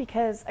of rough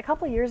because a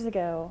couple of years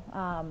ago,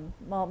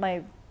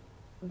 my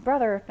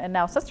brother and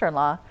now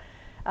sister-in-law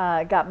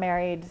got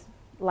married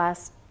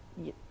last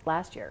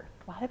year.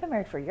 Wow, they've been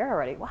married for a year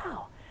already.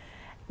 Wow.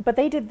 But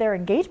they did their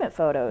engagement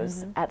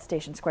photos at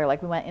Station Square.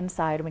 Like, we went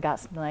inside and we got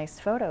some nice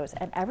photos,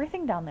 and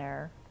everything down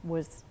there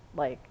was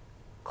like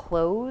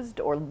closed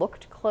or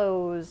looked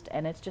closed,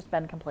 and it's just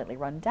been completely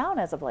run down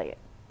as of late.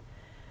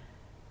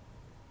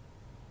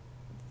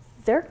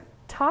 They're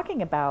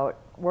talking about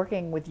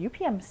working with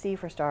UPMC,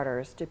 for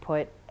starters, to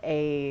put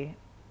a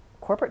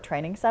corporate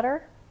training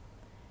center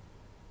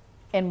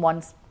in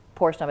one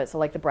portion of it. So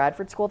like the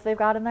Bradford School that they've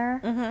got in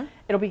there,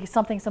 it'll be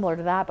something similar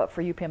to that, but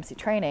for UPMC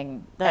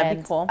training. That'd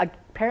be cool.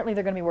 Apparently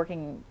they're going to be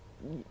working,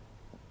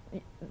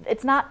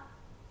 it's not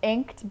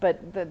inked,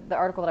 but the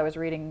article that I was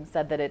reading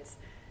said that it's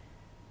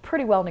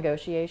pretty well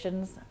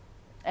negotiations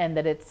and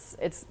that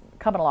it's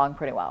coming along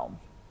pretty well.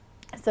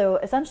 So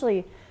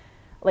essentially,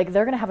 like,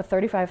 they're going to have a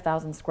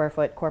 35,000 square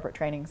foot corporate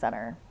training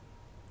center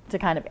to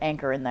kind of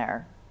anchor in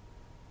there.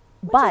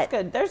 Which but is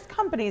good. There's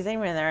companies in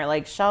there,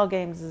 like Shell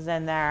Games is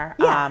in there.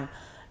 Yeah.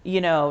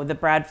 The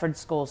Bradford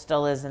School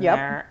still is in Yep.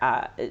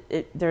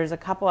 there. There's a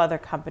couple other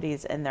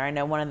companies in there. I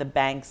know one of the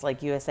banks,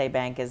 like USA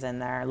Bank, is in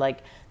there. Like,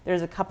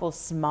 there's a couple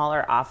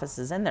smaller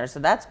offices in there. So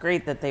that's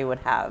great that they would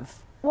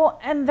have. Well,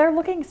 and they're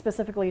looking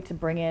specifically to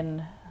bring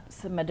in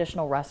some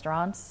additional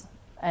restaurants,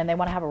 and they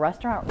want to have a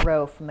restaurant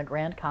row from the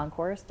Grand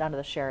Concourse down to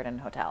the Sheraton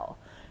Hotel.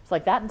 So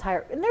like that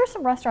entire, and there's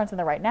some restaurants in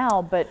there right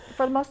now, but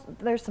for the most,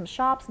 there's some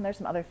shops and there's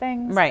some other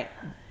things. Right.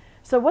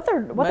 So what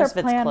their Most of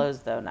it's plan,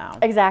 closed, though, now.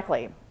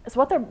 Exactly. So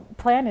what their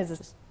plan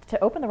is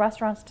to open the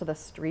restaurants to the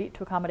street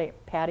to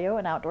accommodate patio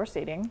and outdoor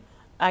seating.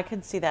 I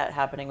could see that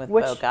happening with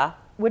Which Boca.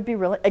 would be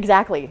really,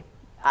 exactly.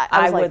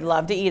 I was like, would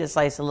love to eat a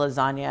slice of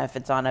lasagna if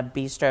it's on a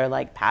bistro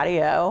like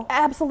patio.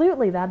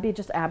 absolutely, that'd be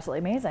just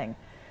absolutely amazing.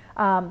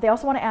 They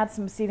also want to add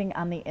some seating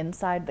on the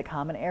inside, the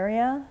common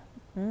area,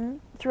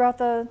 throughout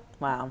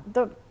Wow.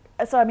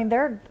 So I mean,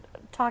 they're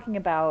talking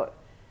about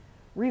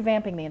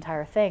revamping the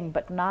entire thing,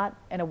 but not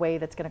in a way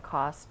that's going to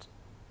cost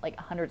like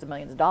hundreds of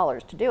millions of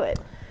dollars to do it.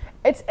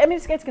 It's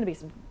going to be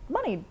some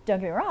money. Don't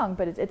get me wrong,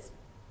 but it's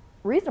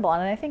reasonable,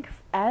 and I think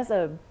as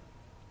a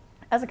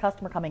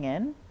customer coming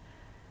in,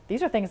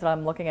 these are things that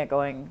I'm looking at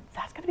going,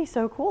 that's going to be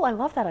so cool. I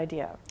love that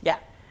idea. Yeah.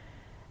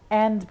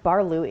 And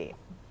Bar Louie.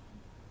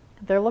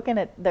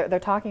 They're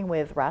talking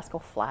with Rascal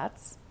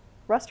Flatts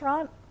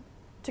restaurant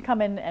to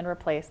come in and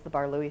replace the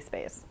Bar Louie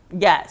space.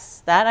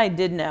 Yes, that I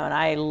did know, and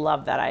I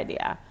love that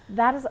idea.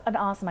 That is an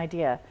awesome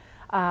idea.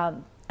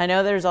 I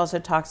know there's also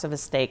talks of a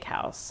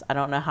steakhouse. I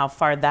don't know how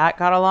far that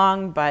got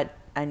along, but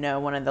I know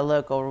one of the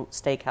local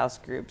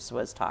steakhouse groups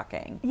was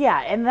talking.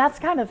 Yeah, and that's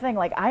kind of the thing.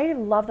 Like, I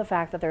love the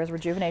fact that there's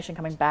rejuvenation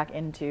coming back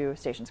into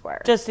Station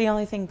Square. Just the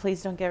only thing,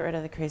 please don't get rid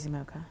of the Crazy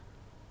Mocha.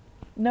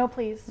 No,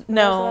 please.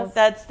 No,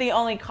 that's the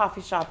only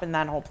coffee shop in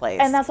that whole place.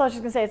 And that's what I was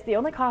just going to say. It's the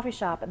only coffee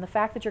shop, and the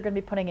fact that you're going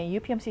to be putting a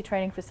UPMC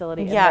training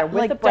facility in Yeah, there with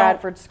like, the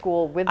Bradford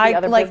School, with the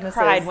other I businesses.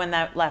 cried when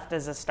that left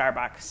as a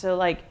Starbucks. So,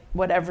 like,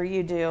 whatever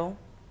you do,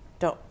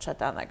 don't shut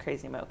down that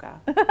Crazy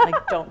Mocha.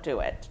 Like, don't do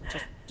it.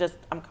 Just,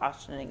 I'm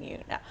cautioning you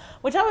now.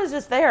 Which I was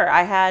just there.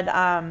 I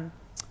had,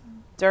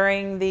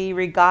 during the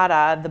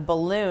regatta, the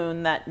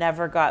balloon that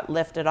never got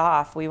lifted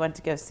off. We went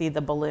to go see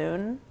the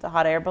balloon, the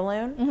hot air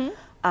balloon,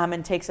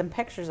 and take some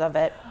pictures of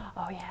it.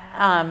 Oh,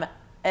 yeah.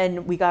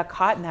 And we got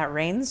caught in that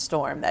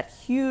rainstorm, that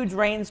huge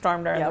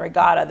rainstorm during the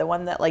regatta, the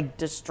one that like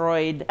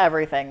destroyed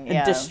everything,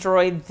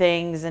 destroyed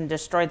things and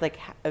destroyed like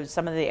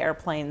some of the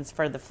airplanes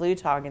for the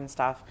Flugtag and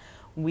stuff.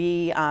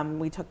 We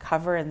took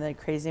cover in the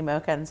Crazy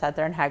Mocha and sat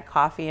there and had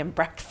coffee and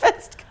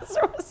breakfast because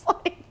it was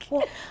like,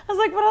 I was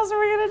like, what else are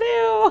we gonna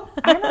do?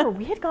 I remember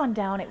we had gone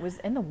down. It was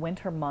in the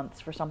winter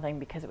months for something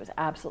because it was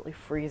absolutely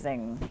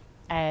freezing,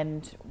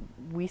 and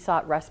we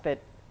sought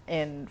respite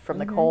from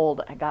the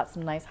cold. I got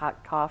some nice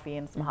hot coffee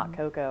and some hot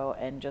cocoa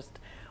and just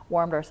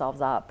warmed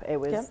ourselves up. It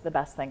was the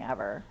best thing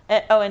ever.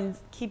 And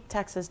keep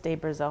Texas de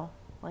Brazil.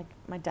 Like,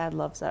 my dad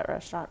loves that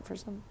restaurant for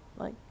some,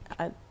 like,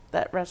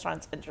 that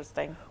restaurant's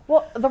interesting.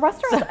 Well, the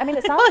restaurants, I mean,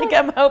 it sounds like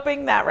I'm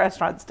hoping that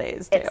restaurant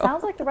stays too. It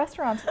sounds like the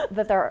restaurants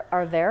that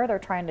are there, they're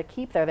trying to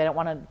keep there. They don't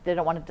want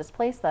to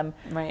displace them.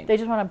 Right. They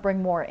just want to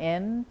bring more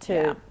in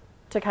to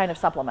kind of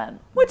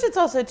supplement. Which it's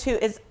also too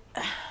is,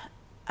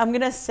 I'm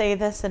going to say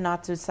this and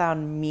not to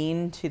sound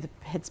mean to the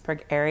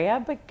Pittsburgh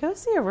area, but go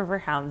see a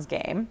Riverhounds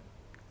game.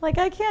 Like,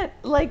 I can't,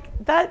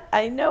 like, that,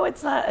 I know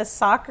it's not a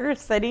soccer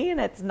city and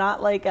it's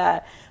not like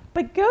a,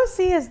 but go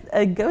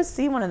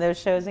see one of those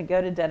shows and go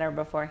to dinner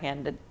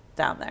beforehand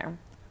down there.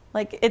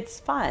 Like, it's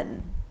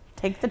fun.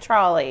 Take the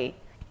trolley,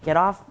 get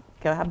off,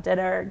 go have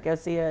dinner, go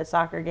see a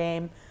soccer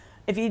game.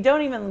 If you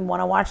don't even want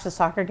to watch the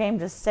soccer game,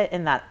 just sit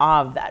in that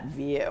awe of that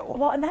view.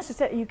 Well, and that's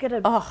just it. You get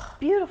a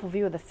beautiful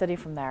view of the city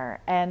from there.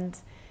 And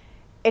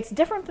it's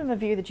different than the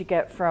view that you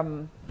get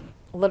from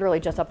literally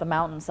just up the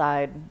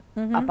mountainside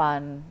up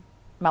on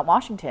Mount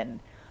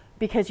Washington,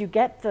 because you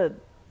get the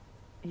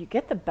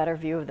better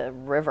view of the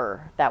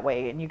river that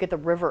way, and you get the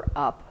river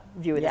up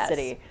view of the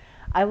city.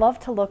 I love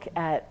to look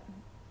at,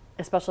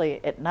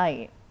 especially at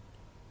night,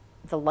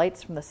 the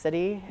lights from the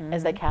city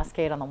as they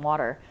cascade on the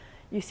water.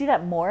 You see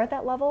that more at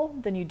that level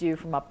than you do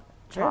from up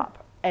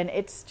top. And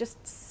it's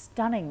just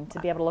stunning to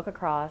be able to look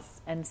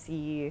across and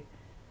see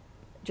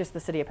just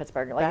the city of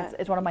Pittsburgh. Like,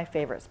 it's one of my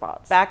favorite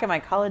spots. Back in my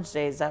college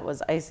days, that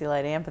was Icy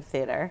Light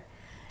Amphitheater.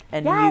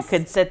 And you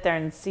could sit there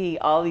and see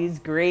all these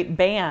great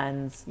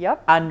bands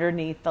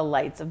underneath the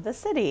lights of the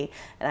city.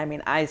 And I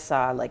mean, I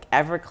saw like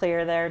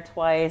Everclear there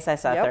twice. I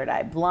saw Third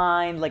Eye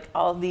Blind, like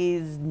all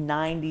these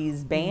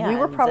 90s bands. We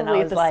were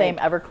probably at the same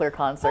Everclear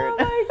concert. Oh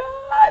my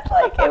God.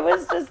 Like, it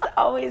was just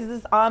always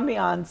this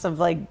ambiance of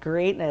like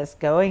greatness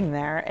going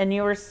there. And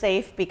you were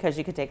safe because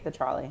you could take the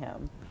trolley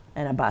home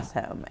and a bus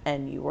home.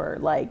 And you were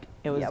like,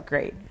 it was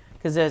great.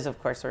 Because those,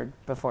 of course, were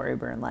before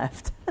Uber and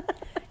Lyft.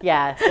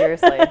 Yeah,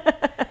 seriously.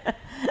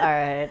 All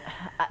right.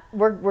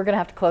 We're going to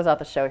have to close out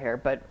the show here,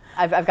 but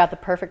I've got the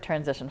perfect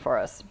transition for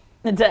us.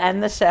 To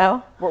end the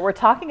show? We're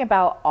talking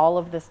about all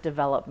of this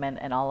development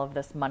and all of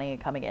this money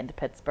coming into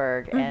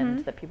Pittsburgh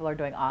and that people are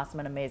doing awesome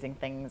and amazing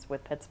things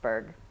with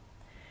Pittsburgh.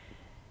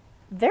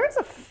 There's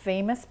a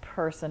famous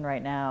person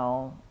right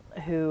now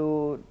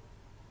who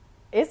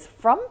is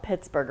from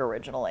Pittsburgh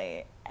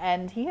originally,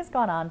 and he has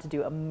gone on to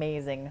do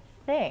amazing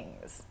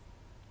things.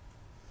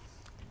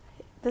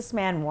 This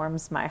man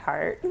warms my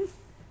heart.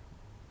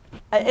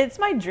 It's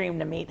my dream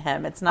to meet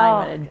him. It's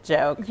not even a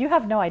joke. You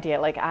have no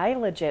idea. Like, I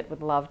legit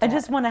would love to. I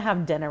just want to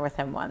have dinner with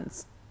him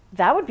once.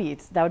 That would be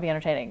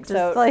entertaining. Just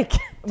so like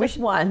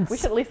once. We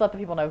should at least let the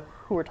people know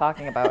who we're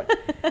talking about.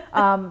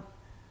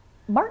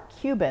 Mark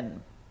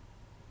Cuban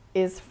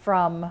is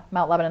from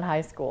Mount Lebanon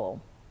High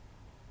School.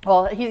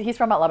 Well, he's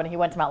from Mount Lebanon. He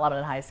went to Mount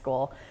Lebanon High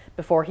School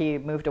before he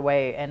moved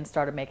away and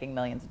started making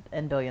millions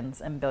and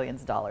billions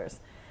of dollars.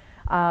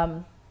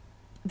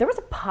 There was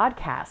a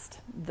podcast,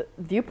 the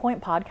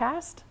Viewpoint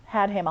podcast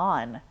had him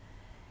on,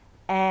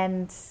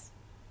 and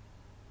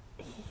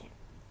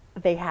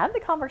they had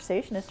the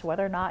conversation as to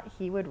whether or not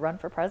he would run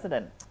for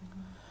president.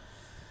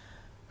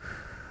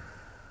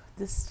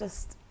 This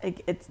just,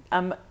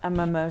 I'm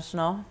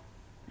emotional.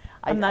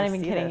 I'm not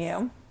even kidding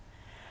you.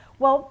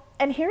 Well,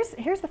 and here's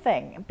the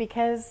thing,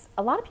 because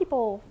a lot of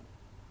people,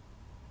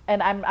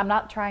 and I'm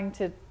not trying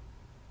to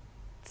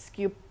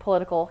skew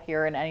political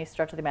here in any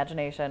stretch of the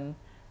imagination.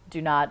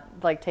 Do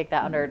not take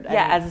that under.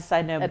 As a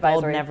side note,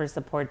 advisory. Bold never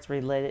supports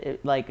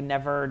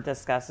never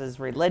discusses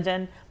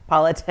religion,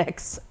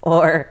 politics,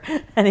 or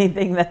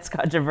anything that's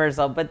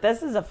controversial. But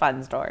this is a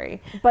fun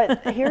story.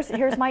 But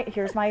here's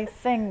my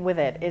thing with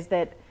it is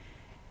that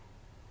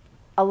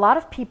a lot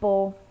of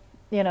people,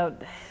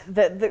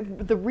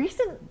 the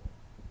recent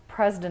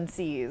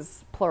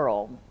presidencies,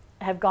 plural,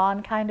 have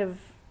gone kind of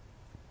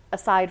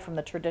aside from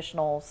the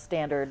traditional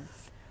standard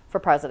for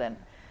president.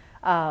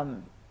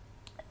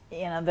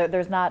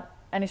 There's not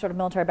any sort of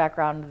military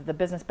background. The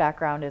business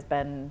background has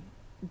been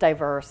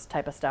diverse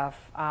type of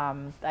stuff.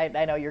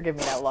 I know you're giving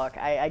me that look.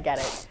 I get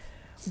it.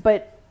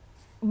 But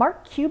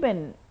Mark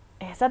Cuban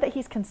said that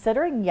he's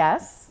considering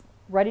yes,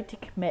 ready to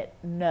commit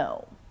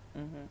no.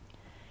 Mm-hmm.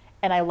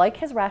 And I like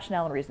his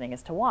rationale and reasoning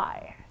as to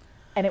why.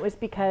 And it was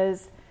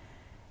because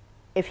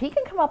if he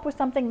can come up with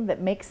something that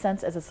makes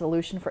sense as a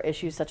solution for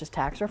issues such as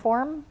tax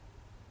reform,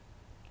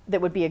 that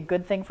would be a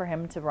good thing for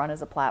him to run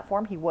as a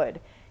platform, he would.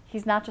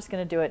 He's not just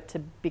going to do it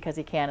because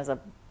he can as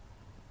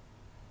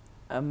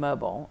a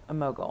mogul.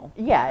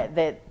 Yeah,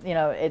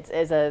 it's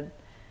as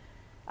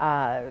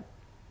a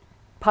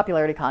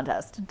popularity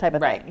contest type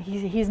of thing.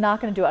 He's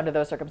not going to do it under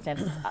those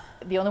circumstances.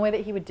 The only way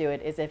that he would do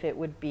it is if it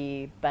would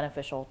be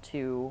beneficial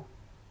to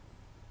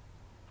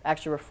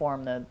actually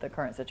reform the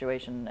current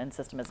situation and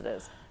system as it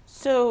is.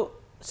 So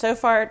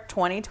far,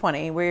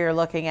 2020, we are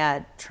looking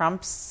at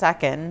Trump's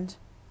second,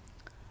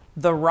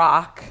 The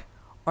Rock,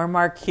 or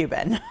Mark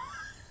Cuban.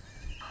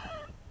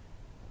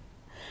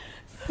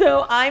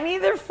 So I'm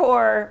either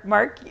for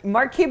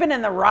Mark Cuban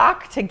and The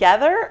Rock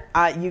together.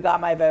 You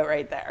got my vote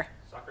right there.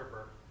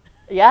 Zuckerberg.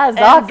 Yeah, And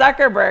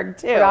Zuckerberg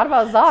too. Forgot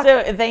about Zuck.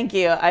 So thank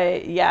you.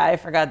 I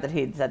forgot that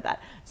he'd said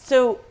that.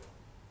 So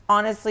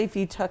honestly, if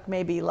you took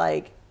maybe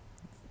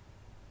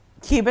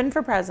Cuban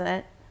for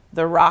president,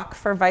 The Rock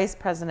for vice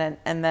president,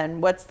 and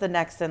then what's the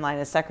next in line?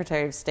 A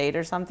Secretary of State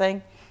or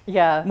something?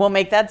 Yeah. We'll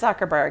make that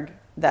Zuckerberg.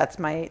 That's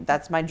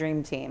my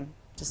dream team.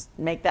 Just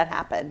make that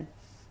happen.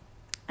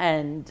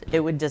 And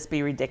it would just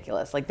be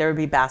ridiculous. There would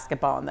be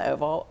basketball in the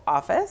Oval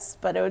Office,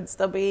 but it would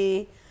still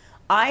be...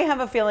 I have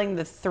a feeling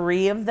the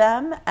three of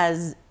them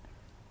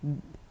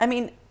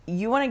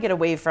you want to get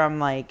away from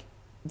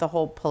the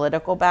whole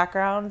political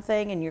background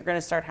thing, and you're going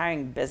to start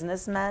hiring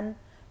businessmen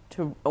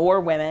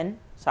or women,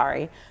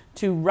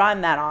 to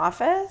run that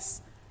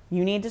office.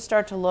 You need to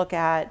start to look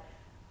at,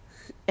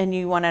 and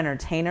you want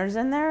entertainers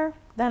in there,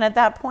 then at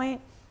that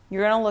point,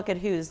 you're going to look at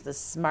who's the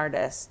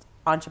smartest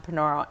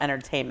entrepreneurial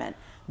entertainment.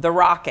 The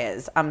Rock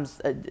is,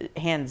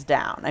 hands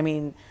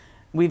down.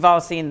 We've all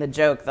seen the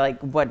joke,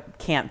 what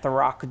can't The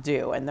Rock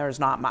do? And there's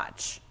not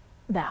much.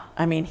 No.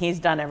 He's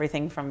done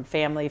everything from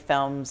family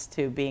films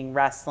to being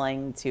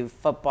wrestling to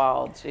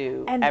football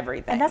to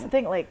everything. And that's the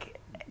thing,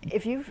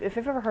 if you've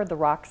ever heard The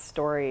Rock's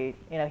story,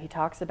 he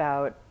talks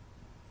about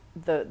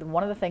the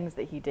one of the things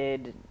that he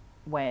did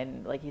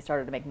when he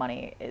started to make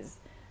money is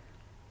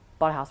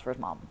bought a house for his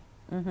mom.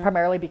 Mm-hmm.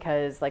 Primarily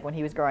because when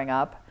he was growing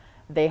up,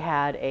 they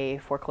had a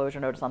foreclosure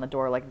notice on the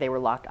door, they were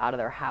locked out of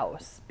their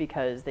house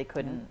because they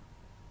couldn't,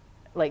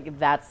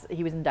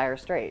 he was in dire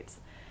straits.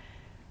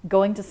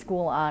 Going to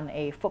school on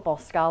a football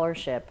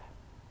scholarship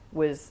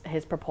was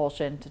his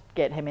propulsion to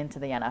get him into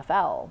the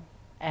NFL.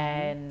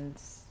 And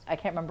I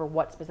can't remember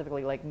what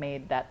specifically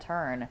made that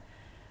turn,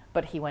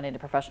 but he went into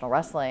professional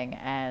wrestling,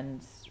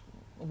 and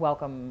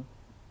welcome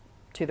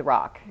to The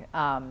Rock.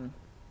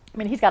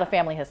 He's got a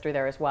family history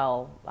there as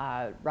well.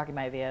 Rocky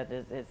Maivia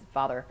is his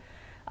father.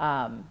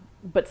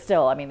 But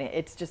still,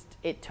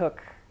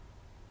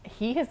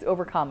 he has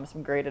overcome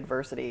some great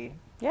adversity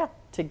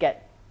to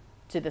get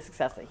to the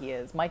success that he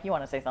is. Mike, you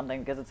want to say something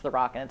because it's The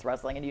Rock and it's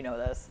wrestling and you know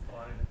this.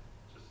 Well,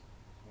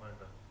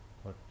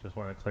 I just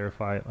wanted to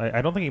clarify.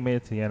 I don't think he made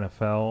it to the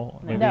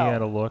NFL. Maybe he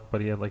had a look, but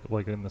he had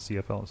like in the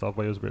CFL and stuff,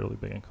 but he was really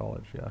big in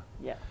college, yeah.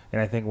 Yeah.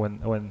 And I think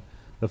when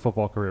the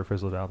football career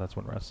fizzled out, that's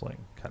when wrestling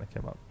kind of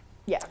came up.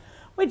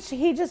 Which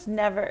he just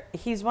never,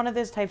 he's one of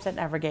those types that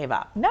never gave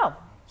up. No.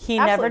 He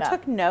never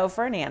took no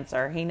for an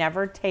answer. He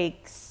never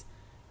takes,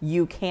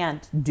 you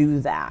can't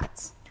do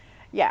that.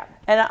 Yeah.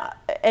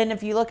 And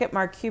if you look at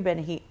Mark Cuban,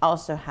 he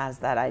also has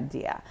that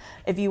idea.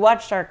 If you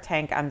watch Shark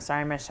Tank, I'm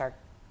sorry, I'm a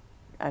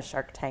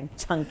Shark Tank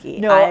junkie.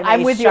 No,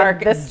 I'm with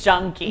Shark you.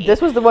 Junkie. This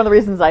was one of the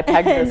reasons I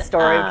pegged this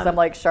story, because I'm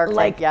like, Shark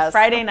Tank, yes.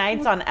 Friday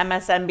nights on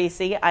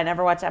MSNBC, I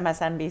never watch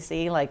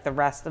MSNBC like the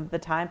rest of the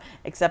time,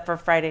 except for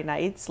Friday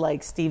nights.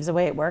 Like Steve's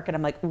away at work, and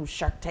I'm like, ooh,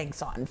 Shark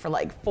Tank's on for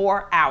like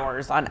 4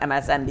 hours on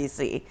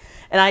MSNBC.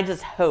 And I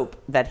just hope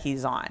that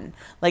he's on.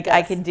 Like, yes.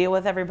 I can deal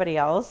with everybody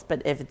else,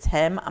 but if it's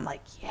him, I'm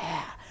like,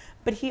 yeah.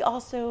 But he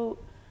also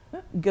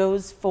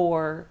goes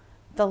for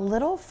the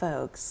little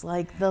folks,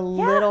 like the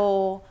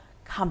little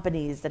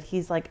companies that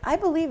he's like, I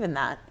believe in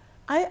that.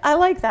 I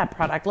like that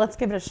product. Let's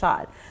give it a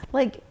shot.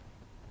 Like,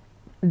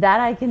 that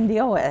I can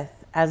deal with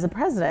as a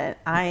president.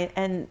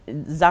 And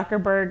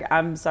Zuckerberg,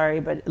 I'm sorry,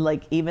 but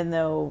like, even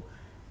though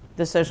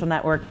the social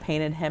network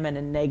painted him in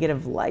a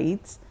negative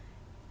light,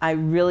 I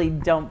really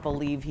don't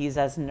believe he's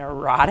as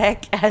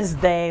neurotic as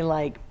they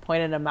like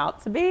pointed him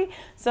out to be.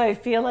 So I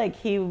feel like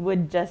he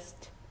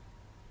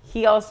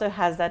also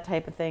has that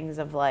type of things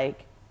of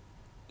like,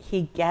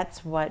 he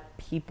gets what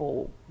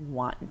people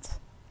want.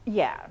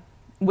 Yeah.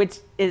 Which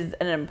is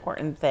an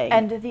important thing.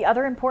 And the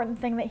other important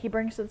thing that he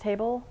brings to the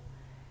table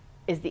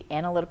is the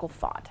analytical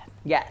thought.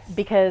 Yes.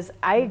 Because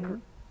I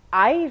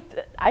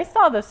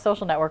saw the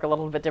social network a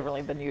little bit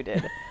differently than you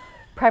did.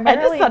 Primarily,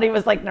 I just thought he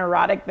was like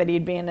neurotic, that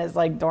he'd be in his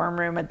like dorm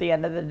room at the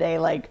end of the day,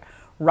 like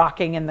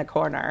rocking in the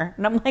corner.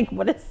 And I'm like,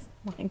 what is,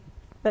 like,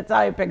 that's how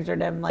I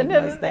pictured him like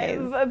most days.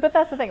 But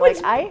that's the thing.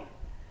 Which,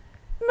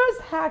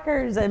 most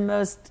hackers and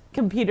most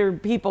computer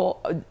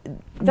people,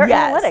 they're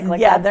analytic.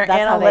 Like, yeah, they're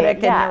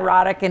analytic and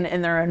neurotic and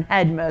in their own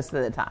head most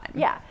of the time.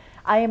 Yeah,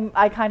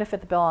 I kind of fit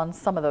the bill on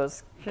some of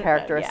those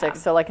characteristics.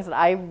 Yeah. So, like I said,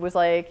 I was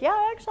like,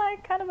 yeah, actually, I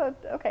kind of I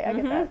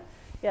get that.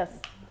 Yes.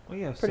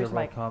 We have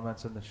several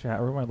comments in the chat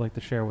room I'd like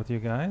to share with you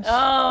guys. Oh,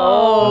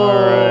 all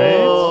right.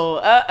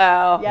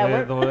 Uh-oh.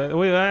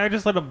 Yeah, I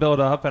just let them build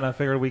up, and I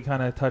figured we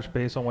kind of touch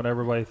base on what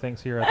everybody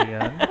thinks here at the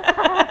end.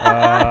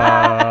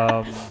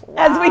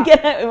 As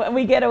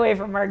we get away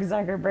from Mark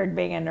Zuckerberg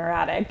being a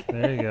neurotic.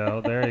 There you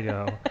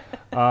go.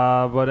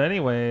 But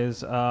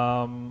anyways,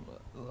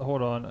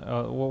 hold on.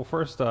 Well,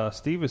 first,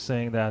 Steve is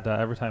saying that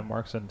every time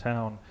Mark's in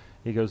town,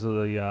 he goes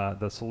to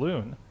the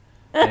saloon.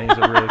 And he's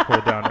a really cool,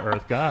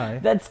 down-to-earth guy.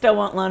 That still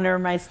won't lower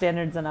my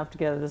standards enough to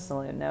go to the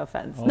saloon. No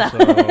offense. Also,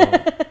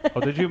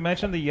 did you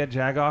mention the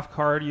Jagoff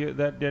card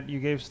that you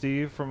gave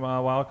Steve from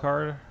Wild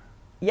Card?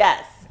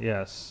 Yes.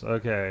 Yes.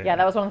 Okay. Yeah,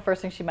 that was one of the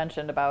first things she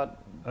mentioned about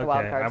the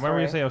Wild Card. I remember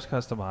you saying it was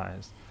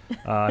customized.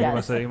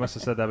 Yes. He must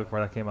have said that before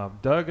that came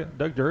up. Doug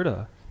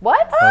Durda.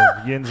 What?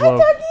 Of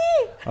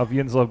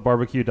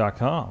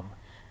YinsLoveBarbecue.com.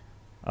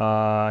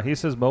 He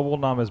says Mobile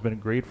Nom has been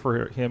great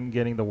for him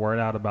getting the word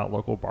out about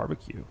local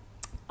barbecue.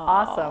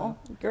 Awesome.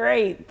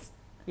 Great.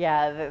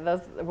 Yeah,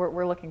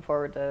 we're looking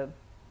forward to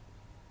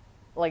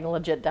like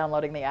legit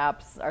downloading the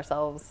apps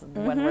ourselves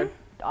when we're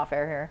off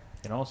air here.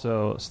 And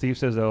also, Steve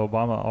says that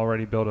Obama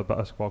already built a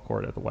basketball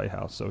court at the White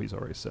House, so he's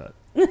already set.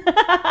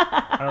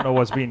 I don't know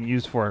what's being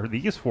used for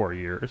these 4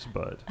 years,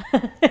 but...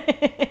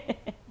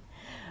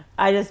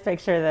 I just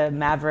picture the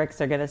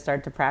Mavericks are going to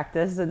start to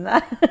practice on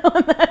that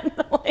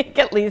like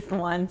at least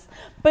once.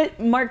 But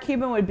Mark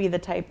Cuban would be the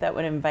type that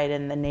would invite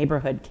in the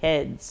neighborhood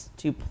kids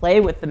to play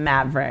with the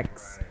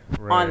Mavericks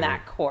on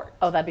that court.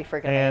 Oh, that'd be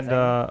freaking amazing.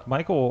 And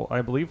Michael,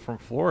 I believe from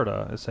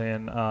Florida, is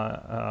saying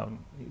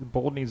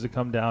Bold needs to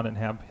come down and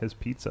have his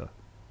pizza.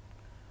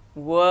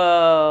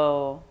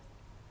 Whoa.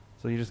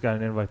 So you just got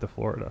an invite to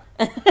Florida.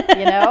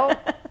 You know?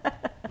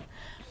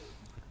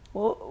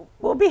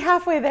 We'll be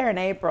halfway there in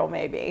April,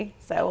 maybe.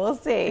 So we'll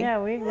see. Yeah,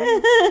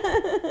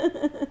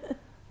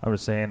 I'm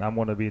just saying, I'm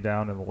going to be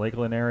down in the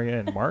Lakeland area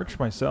in March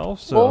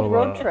myself. So bold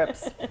road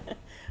trips.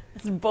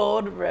 It's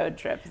bold road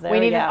trips. We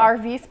need an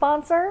RV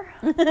sponsor.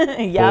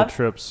 Yep. Bold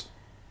trips.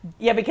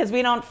 Yeah, because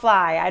we don't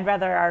fly. I'd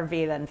rather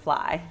RV than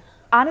fly.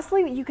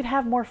 Honestly, you could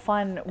have more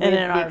fun with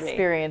the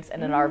experience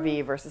in an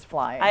RV versus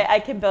flying. I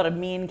can build a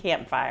mean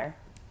campfire.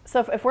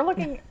 So if we're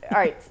looking, all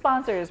right,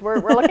 sponsors, we're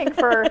looking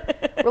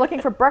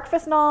for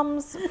breakfast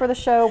noms for the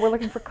show. We're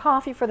looking for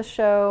coffee for the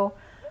show.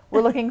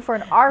 We're looking for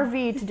an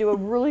RV to do a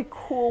really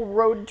cool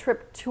road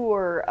trip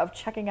tour of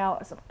checking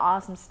out some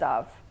awesome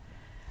stuff.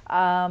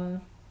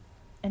 And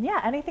yeah,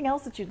 anything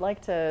else that you'd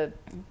like to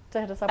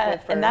hit us up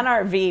with? And that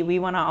RV, we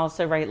want to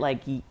also write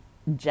like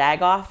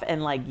Jagoff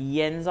and like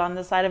Yins on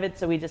the side of it,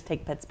 so we just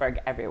take Pittsburgh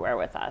everywhere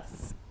with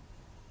us.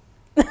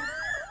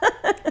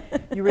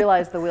 You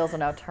realize the wheels are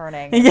now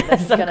turning. Yes,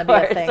 this is going to be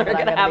a thing. We're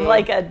gonna have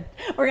an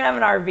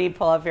RV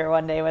pull up here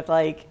one day with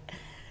like,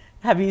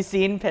 have you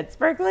seen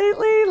Pittsburgh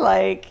lately?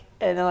 Like,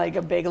 and like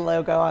a big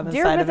logo on the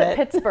side of it. Dear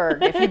Visit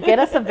Pittsburgh. If you get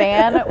us a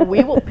van,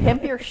 we will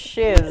pimp your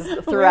shiz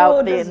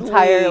throughout the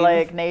entire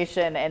like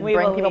nation and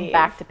bring people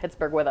back to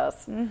Pittsburgh with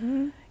us.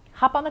 Mm-hmm.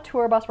 Hop on the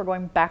tour bus. We're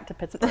going back to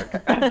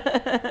Pittsburgh.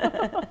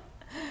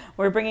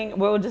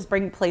 We'll just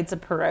bring plates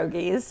of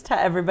pierogies to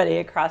everybody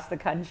across the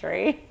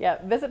country. Yeah,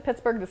 visit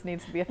Pittsburgh. This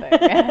needs to be a thing.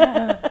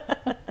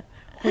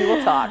 We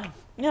will talk.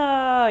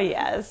 Oh,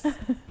 yes.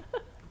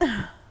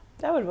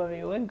 That would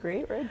be one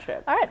great road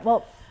trip. All right.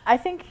 Well, I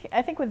think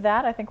with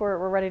that, I think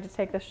we're ready to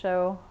take this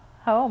show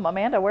home.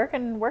 Amanda, where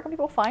can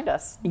people find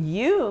us?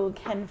 You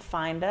can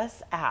find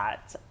us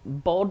at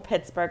Bold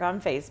Pittsburgh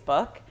on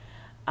Facebook,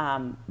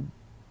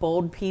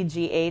 Bold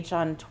PGH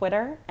on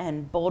Twitter,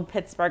 and Bold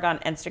Pittsburgh on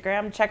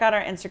Instagram. Check out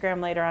our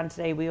Instagram later on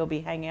today. We will be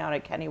hanging out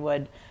at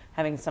Kennywood,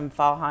 having some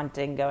fall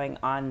hunting going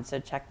on, so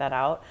check that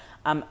out.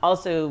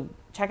 Also,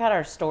 check out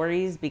our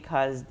stories,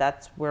 because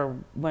that's where,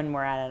 when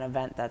we're at an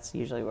event, that's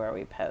usually where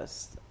we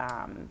post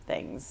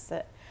things.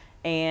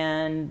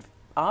 And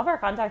all of our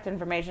contact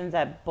information is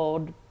at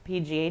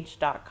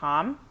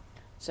boldpgh.com.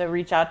 So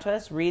reach out to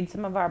us, read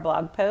some of our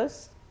blog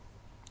posts,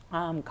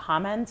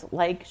 comment,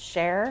 like,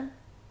 share,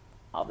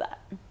 all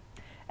that.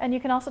 And you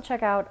can also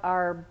check out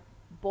our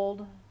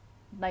Bold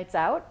Nights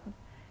Out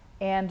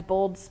and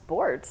Bold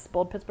Sports,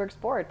 Bold Pittsburgh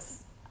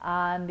Sports,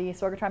 on the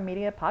Sorgatron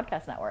Media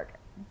Podcast Network.